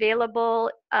be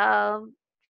available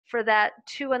for that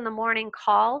 2 in the morning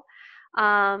call?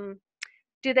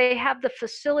 Do they have the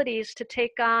facilities to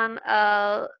take on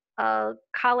a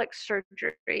colic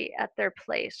surgery at their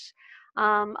place?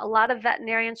 A lot of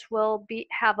veterinarians will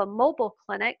have a mobile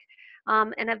clinic,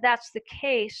 and if that's the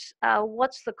case,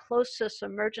 what's the closest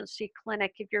emergency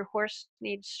clinic if your horse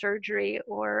needs surgery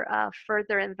or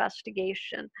further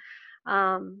investigation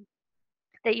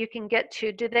that you can get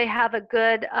to? Do they have a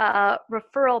good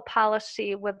referral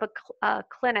policy with a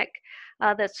clinic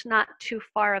that's not too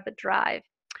far of a drive?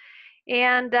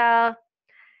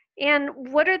 And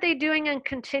what are they doing in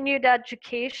continued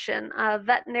education?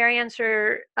 Veterinarians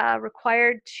are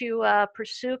required to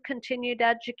pursue continued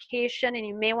education, and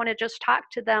you may want to just talk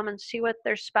to them and see what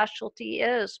their specialty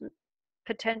is.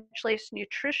 Potentially it's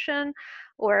nutrition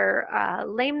or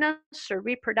lameness or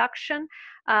reproduction.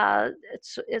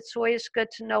 It's always good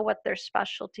to know what their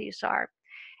specialties are.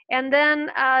 And then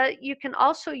you can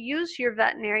also use your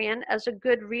veterinarian as a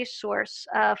good resource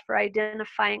for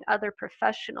identifying other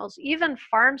professionals, even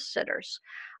farm sitters.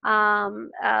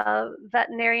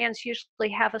 Veterinarians usually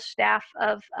have a staff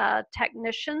of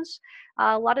technicians.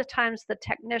 A lot of times the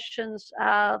technicians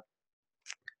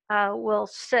will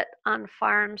sit on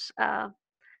farms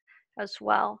as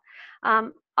well.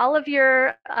 All of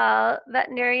your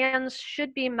veterinarians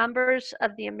should be members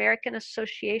of the American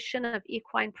Association of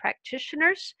Equine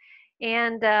Practitioners,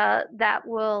 and that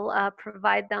will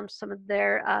provide them some of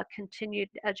their continued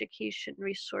education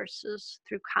resources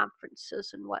through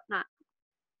conferences and whatnot.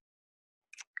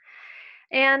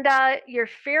 And your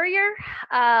farrier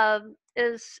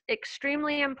is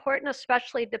extremely important,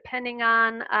 especially depending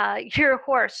on your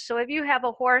horse. So if you have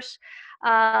a horse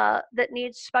that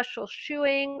needs special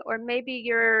shoeing, or maybe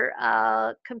you're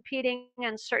competing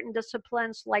in certain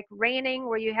disciplines like reining,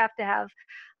 where you have to have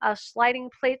sliding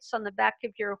plates on the back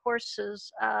of your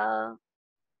horse's on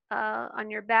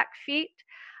your back feet,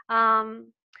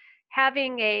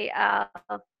 having a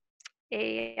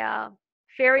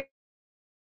farrier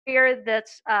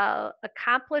that's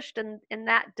accomplished in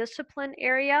that discipline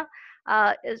area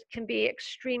can be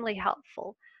extremely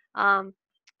helpful. Um,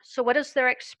 so what is their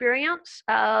experience?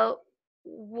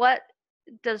 What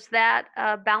does that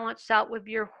balance out with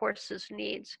your horse's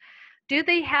needs? Do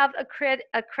they have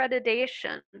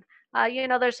accreditation?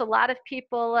 There's a lot of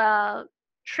people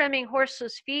trimming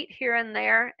horses' feet here and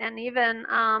there, and even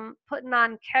putting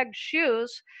on keg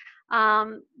shoes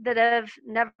that have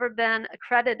never been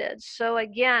accredited. So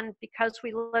again, because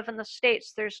we live in the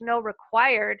States, there's no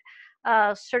required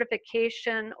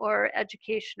certification or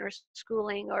education or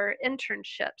schooling or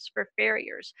internships for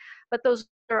farriers. But those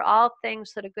are all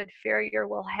things that a good farrier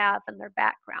will have in their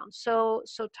background. So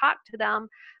talk to them,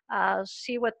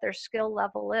 see what their skill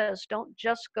level is. Don't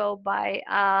just go by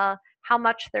how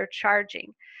much they're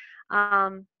charging.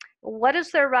 Um, what is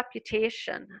their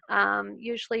reputation?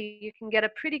 Usually you can get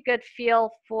a pretty good feel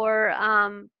for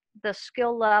the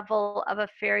skill level of a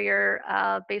farrier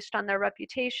based on their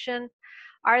reputation.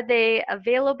 Are they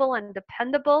available and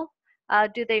dependable?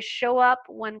 Do they show up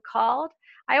when called?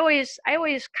 I always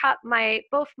cut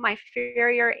both my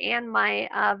farrier and my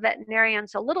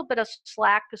veterinarians a little bit of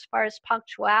slack as far as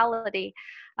punctuality,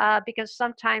 because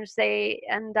sometimes they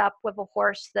end up with a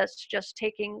horse that's just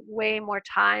taking way more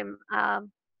time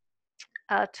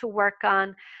to work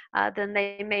on than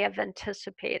they may have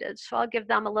anticipated. So I'll give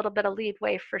them a little bit of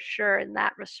leeway for sure in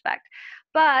that respect.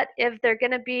 But if they're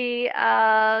going to be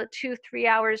 2-3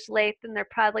 hours late, then there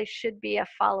probably should be a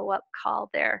follow-up call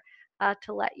there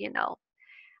to let you know.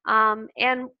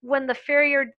 And when the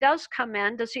farrier does come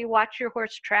in, does he watch your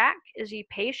horse track? Is he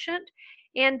patient?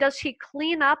 And does he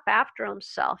clean up after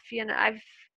himself? I've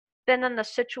been in the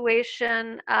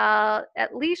situation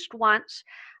at least once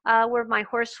where my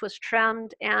horse was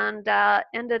trimmed and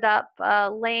ended up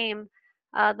lame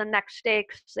the next day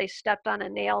because they stepped on a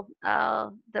nail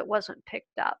that wasn't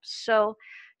picked up. So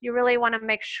you really want to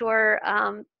make sure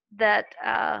that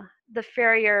the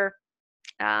farrier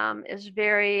is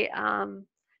very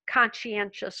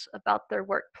conscientious about their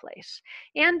workplace.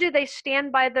 And do they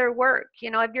stand by their work?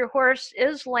 If your horse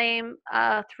is lame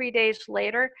 3 days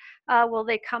later, will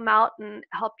they come out and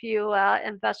help you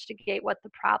investigate what the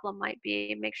problem might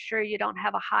be? Make sure you don't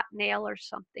have a hot nail or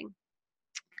something.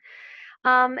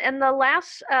 And the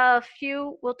last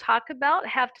few we'll talk about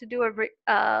have to do with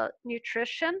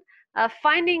nutrition.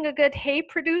 Finding a good hay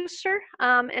producer.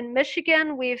 In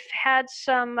Michigan, we've had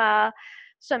some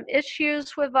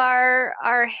issues with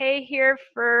our hay here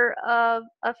for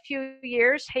a few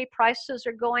years. Hay prices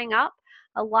are going up.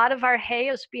 A lot of our hay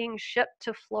is being shipped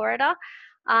to Florida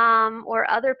or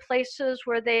other places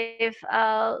where they've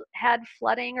had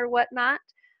flooding or whatnot.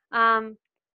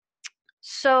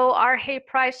 So our hay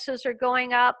prices are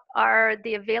going up.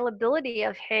 The availability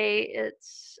of hay,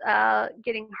 it's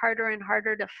getting harder and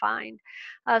harder to find.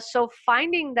 So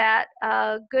finding that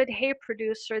good hay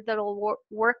producer that'll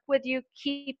work with you,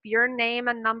 keep your name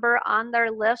and number on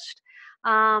their list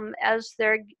as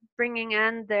they're bringing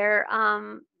in their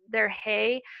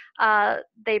hay.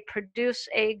 They produce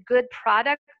a good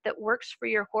product that works for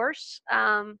your horse,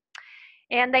 and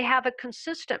they have a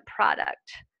consistent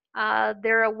product.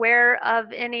 They're aware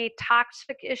of any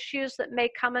toxic issues that may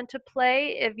come into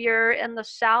play. If you're in the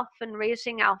South and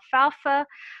raising alfalfa,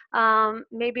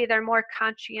 maybe they're more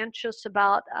conscientious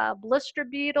about blister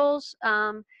beetles.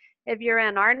 If you're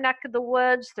in our neck of the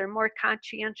woods, they're more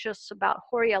conscientious about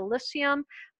Horiolysium,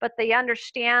 but they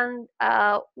understand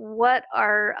what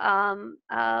are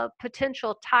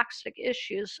potential toxic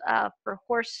issues for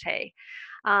horse hay.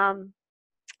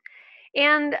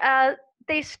 And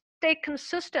they stay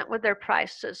consistent with their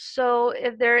prices. So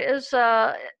if there is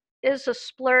a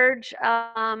splurge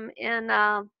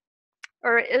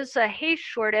or is a hay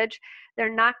shortage,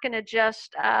 they're not going to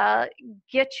just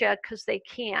get you because they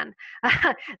can.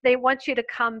 They want you to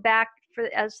come back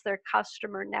as their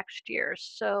customer next year.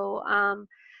 So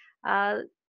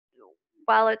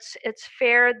while it's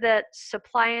fair that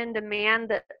supply and demand,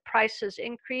 that prices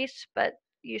increase, but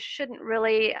you shouldn't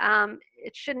really,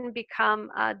 it shouldn't become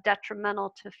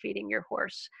detrimental to feeding your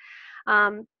horse.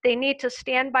 They need to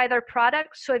stand by their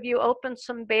product. So if you open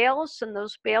some bales and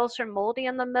those bales are moldy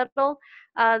in the middle,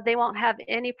 they won't have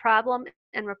any problem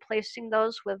in replacing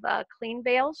those with clean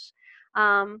bales.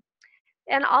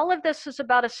 And all of this is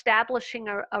about establishing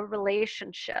a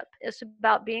relationship. It's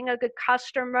about being a good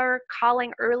customer,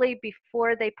 calling early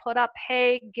before they put up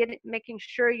hay, making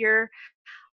sure you're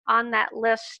on that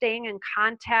list, staying in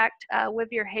contact with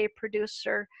your hay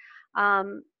producer,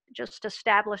 just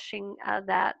establishing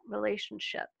that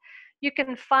relationship. You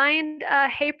can find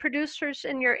hay producers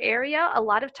in your area. A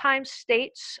lot of times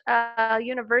states,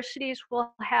 universities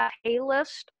will have hay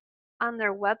list on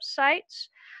their websites.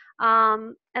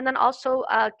 And then also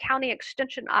county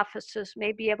extension offices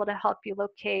may be able to help you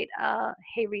locate a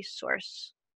hay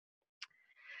resource.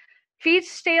 Feed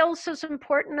sales is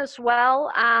important as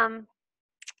well.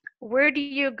 Where do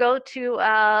you go to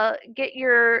get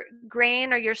your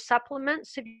grain or your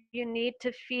supplements if you need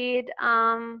to feed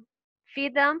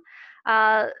them?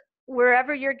 Uh,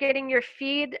 Wherever you're getting your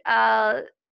feed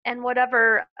and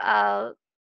whatever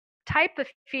type of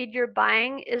feed you're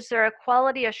buying, is there a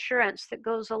quality assurance that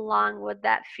goes along with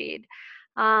that feed?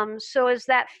 So is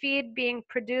that feed being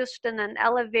produced in an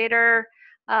elevator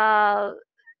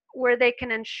where they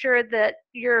can ensure that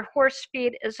your horse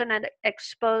feed isn't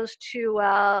exposed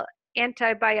to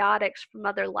antibiotics from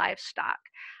other livestock,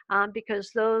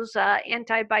 because those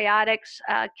antibiotics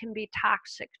can be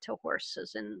toxic to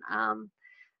horses, and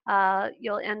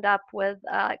you'll end up with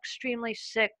extremely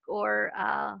sick or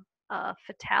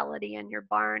fatality in your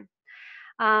barn.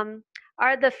 Um,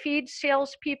 are the feed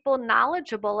salespeople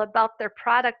knowledgeable about their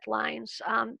product lines?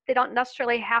 They don't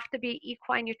necessarily have to be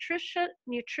equine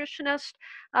nutritionist,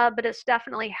 but it's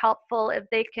definitely helpful if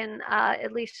they can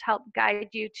at least help guide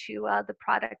you to the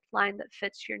product line that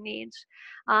fits your needs.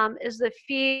 Is the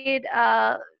feeding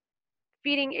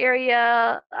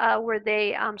area where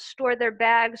they store their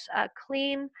bags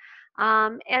clean?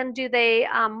 And do they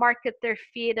market their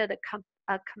feed at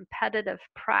a competitive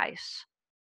price?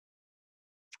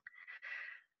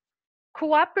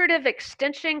 Cooperative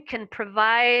extension can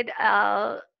provide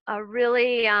a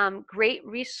really great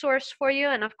resource for you.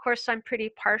 And of course, I'm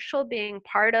pretty partial being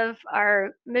part of our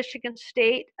Michigan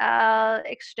State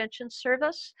Extension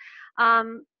Service.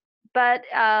 But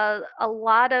a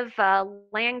lot of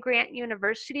land grant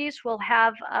universities will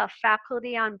have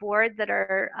faculty on board that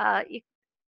are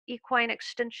equine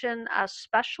extension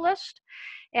specialist,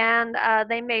 and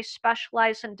they may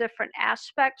specialize in different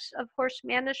aspects of horse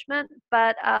management,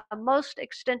 but most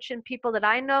extension people that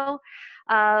I know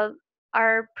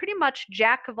are pretty much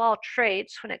jack of all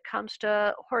trades when it comes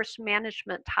to horse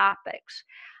management topics,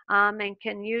 and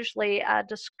can usually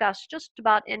discuss just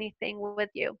about anything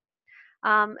with you.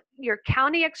 Your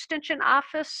county extension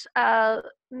office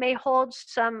may hold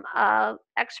some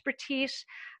expertise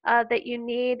that you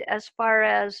need as far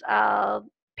as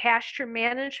pasture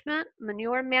management,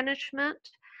 manure management.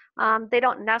 They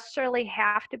don't necessarily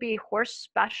have to be horse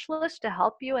specialists to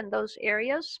help you in those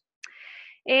areas.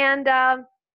 And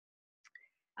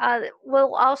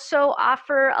we'll also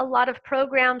offer a lot of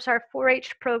programs, our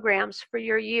 4-H programs for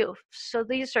your youth. So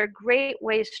these are great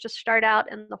ways to start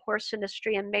out in the horse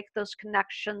industry and make those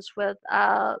connections with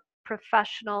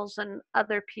professionals and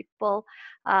other people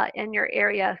in your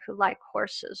area who like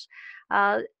horses.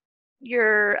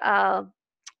 Your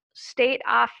state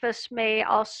office may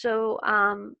also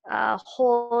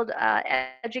hold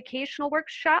educational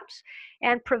workshops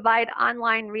and provide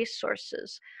online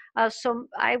resources. So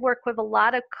I work with a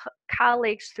lot of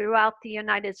colleagues throughout the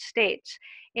United States,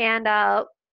 and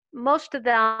most of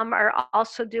them are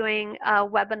also doing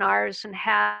webinars and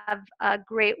have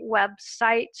great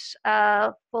websites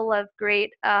full of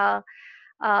great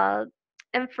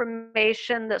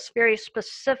information that's very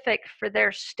specific for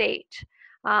their state.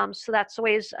 So that's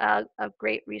always a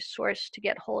great resource to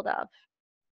get hold of.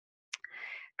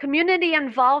 Community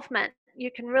involvement. You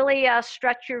can really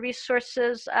stretch your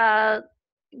resources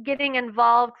getting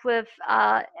involved with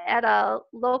at a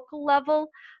local level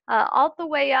all the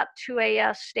way up to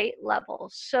a state level.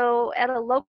 So at a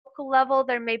local level,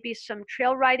 there may be some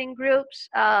trail riding groups,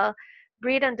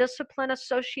 breed and discipline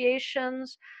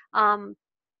associations,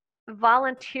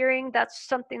 volunteering. That's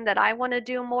something that I want to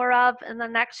do more of in the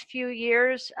next few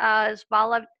years, is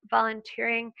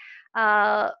volunteering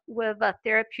with a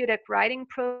therapeutic riding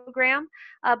program.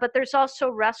 But there's also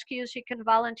rescues you can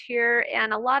volunteer,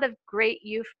 and a lot of great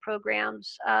youth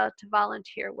programs to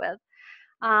volunteer with.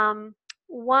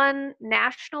 One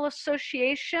national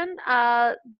association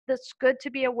that's good to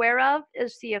be aware of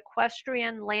is the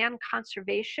Equestrian Land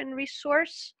Conservation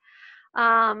Resource.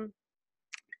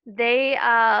 They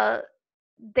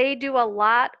do a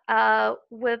lot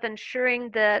with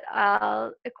ensuring that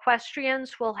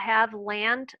equestrians will have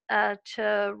land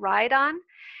to ride on,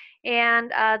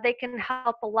 and they can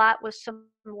help a lot with some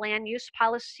land use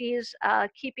policies,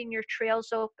 keeping your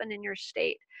trails open in your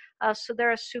state. So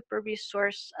they're a super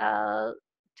resource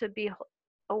to be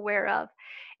aware of.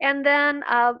 And then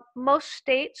most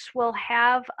states will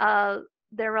have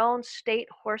their own state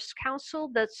horse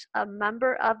council that's a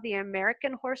member of the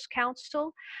American Horse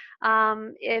Council.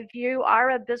 If you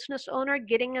are a business owner,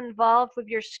 getting involved with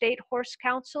your state horse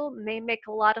council may make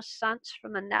a lot of sense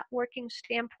from a networking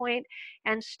standpoint,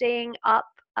 and staying up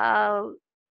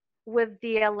with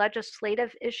the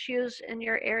legislative issues in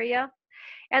your area.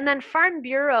 And then farm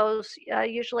bureaus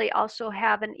usually also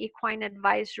have an equine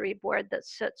advisory board that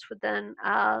sits within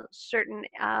certain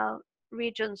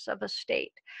regions of a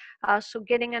state. So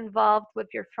getting involved with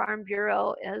your farm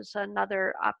bureau is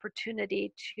another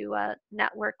opportunity to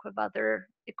network with other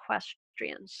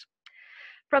equestrians.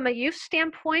 From a youth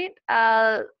standpoint,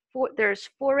 there's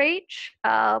 4-H,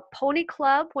 Pony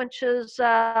Club, which is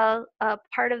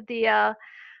part of the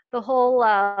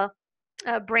whole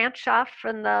branch off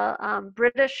from the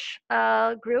British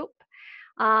group.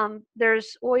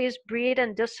 There's always breed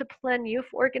and discipline youth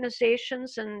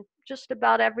organizations in just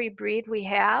about every breed we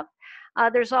have.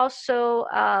 There's also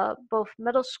both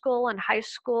middle school and high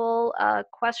school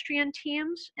equestrian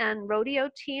teams and rodeo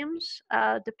teams,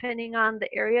 depending on the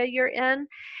area you're in.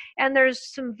 And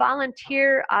there's some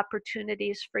volunteer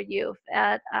opportunities for youth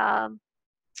at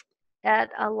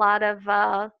a lot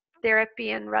of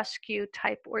therapy and rescue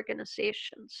type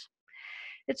organizations.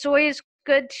 It's always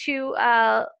good to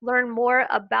learn more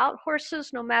about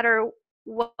horses, no matter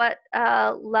what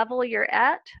level you're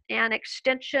at. And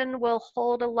Extension will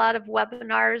hold a lot of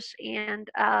webinars and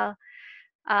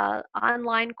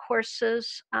online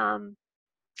courses,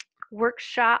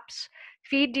 workshops.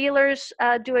 Feed dealers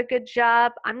do a good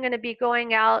job. I'm going to be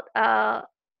going out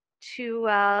to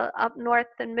up north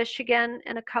in Michigan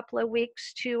in a couple of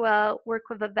weeks to work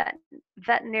with a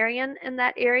veterinarian in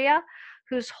that area,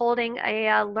 who's holding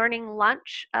a learning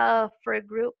lunch for a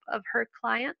group of her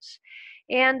clients.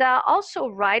 And also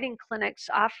riding clinics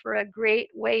offer a great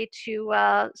way to,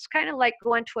 it's kind of like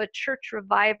going to a church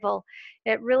revival.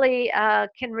 It really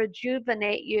can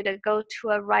rejuvenate you to go to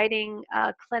a riding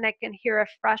clinic and hear a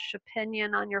fresh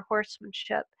opinion on your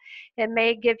horsemanship. It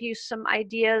may give you some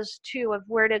ideas too of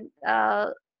where to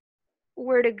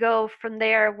go from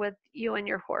there with you and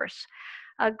your horse.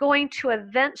 Going to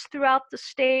events throughout the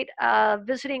state,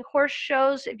 visiting horse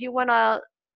shows. If you want to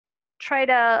try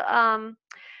to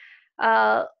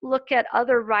look at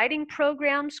other riding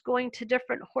programs, going to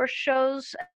different horse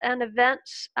shows and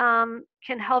events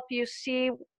can help you see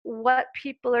what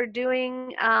people are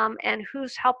doing and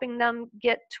who's helping them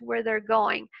get to where they're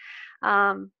going.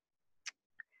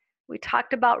 We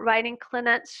talked about riding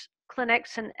clinics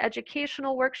and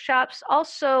educational workshops.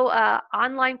 Also,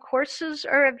 online courses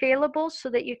are available so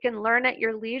that you can learn at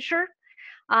your leisure,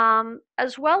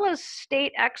 as well as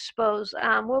state expos.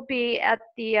 We'll be at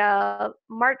the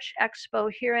March Expo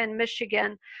here in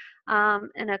Michigan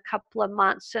in a couple of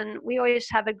months, and we always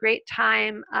have a great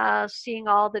time seeing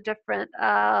all the different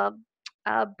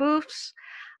booths,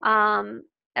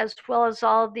 as well as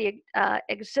all the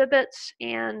exhibits,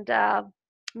 and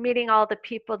meeting all the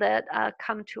people that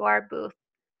come to our booth.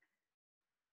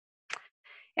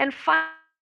 And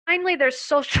finally, there's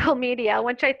social media,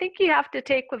 which I think you have to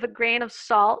take with a grain of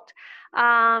salt.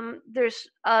 There's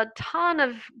a ton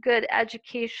of good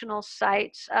educational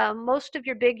sites. Most of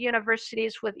your big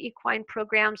universities with equine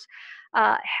programs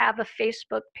have a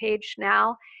Facebook page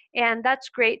now, and that's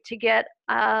great to get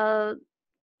to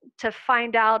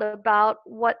find out about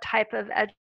what type of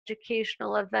educational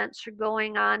events are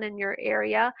going on in your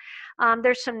area.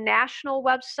 There's some national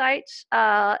websites.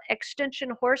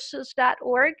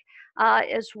 Extensionhorses.org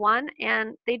is one,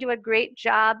 and they do a great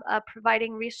job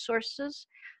providing resources.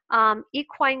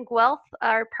 Equine Guelph,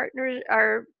 our partners,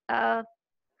 our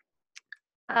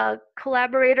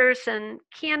collaborators in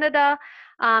Canada,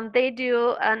 they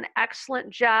do an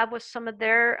excellent job with some of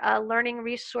their learning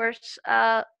resources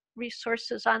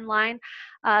online.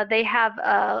 They have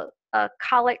a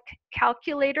colic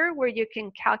calculator where you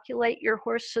can calculate your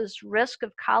horse's risk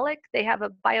of colic. They have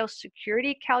a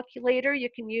biosecurity calculator you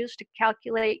can use to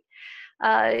calculate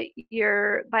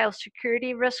your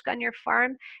biosecurity risk on your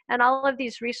farm. And all of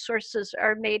these resources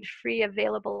are made free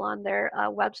available on their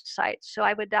website. So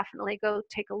I would definitely go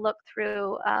take a look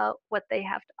through what they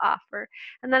have to offer.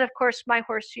 And then of course, My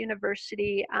Horse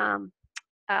University,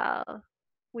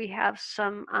 we have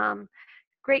some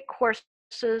great courses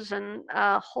and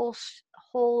a whole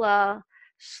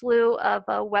slew of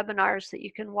webinars that you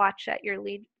can watch at your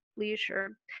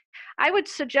leisure. I would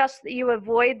suggest that you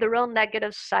avoid the real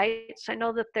negative sites. I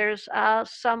know that there's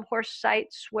some horse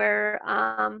sites where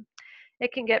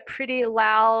it can get pretty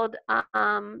loud,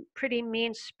 pretty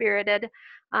mean-spirited.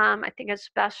 I think it's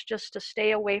best just to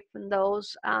stay away from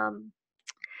those.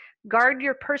 Guard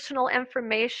your personal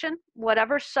information,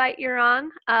 whatever site you're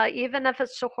on, even if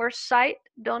it's a horse site.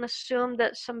 Don't assume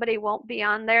that somebody won't be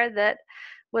on there that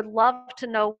would love to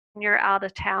know when you're out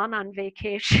of town on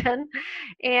vacation.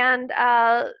 And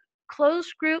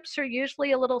closed groups are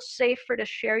usually a little safer to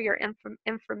share your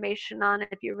information on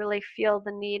if you really feel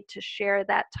the need to share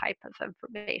that type of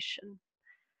information.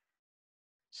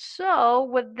 So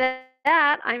with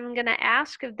that, I'm going to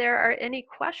ask if there are any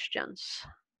questions.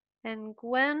 And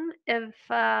Gwen, if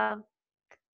are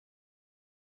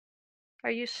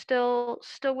you still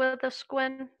with us,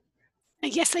 Gwen?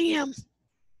 Yes, I am.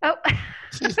 Oh,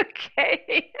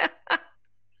 okay.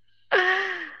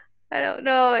 I don't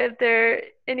know if there are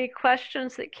any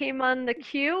questions that came on the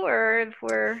queue or if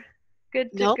we're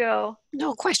good to Nope, go.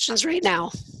 no questions right now.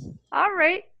 All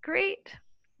right, great.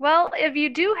 Well, if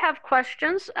you do have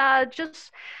questions,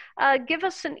 just give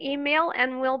us an email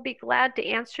and we'll be glad to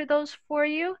answer those for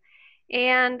you.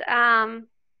 And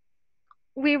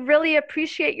we really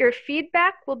appreciate your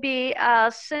feedback. We'll be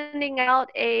sending out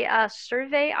a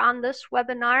survey on this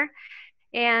webinar,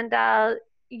 and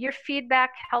your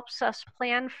feedback helps us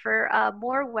plan for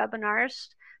more webinars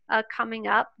coming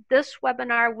up. This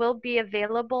webinar will be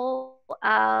available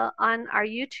on our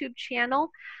YouTube channel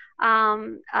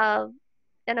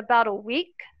in about a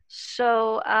week.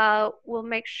 So we'll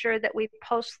make sure that we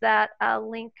post that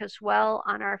link as well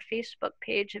on our Facebook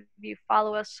page if you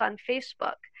follow us on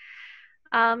Facebook.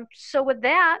 So with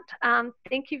that,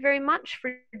 thank you very much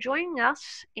for joining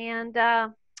us, and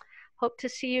hope to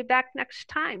see you back next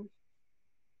time.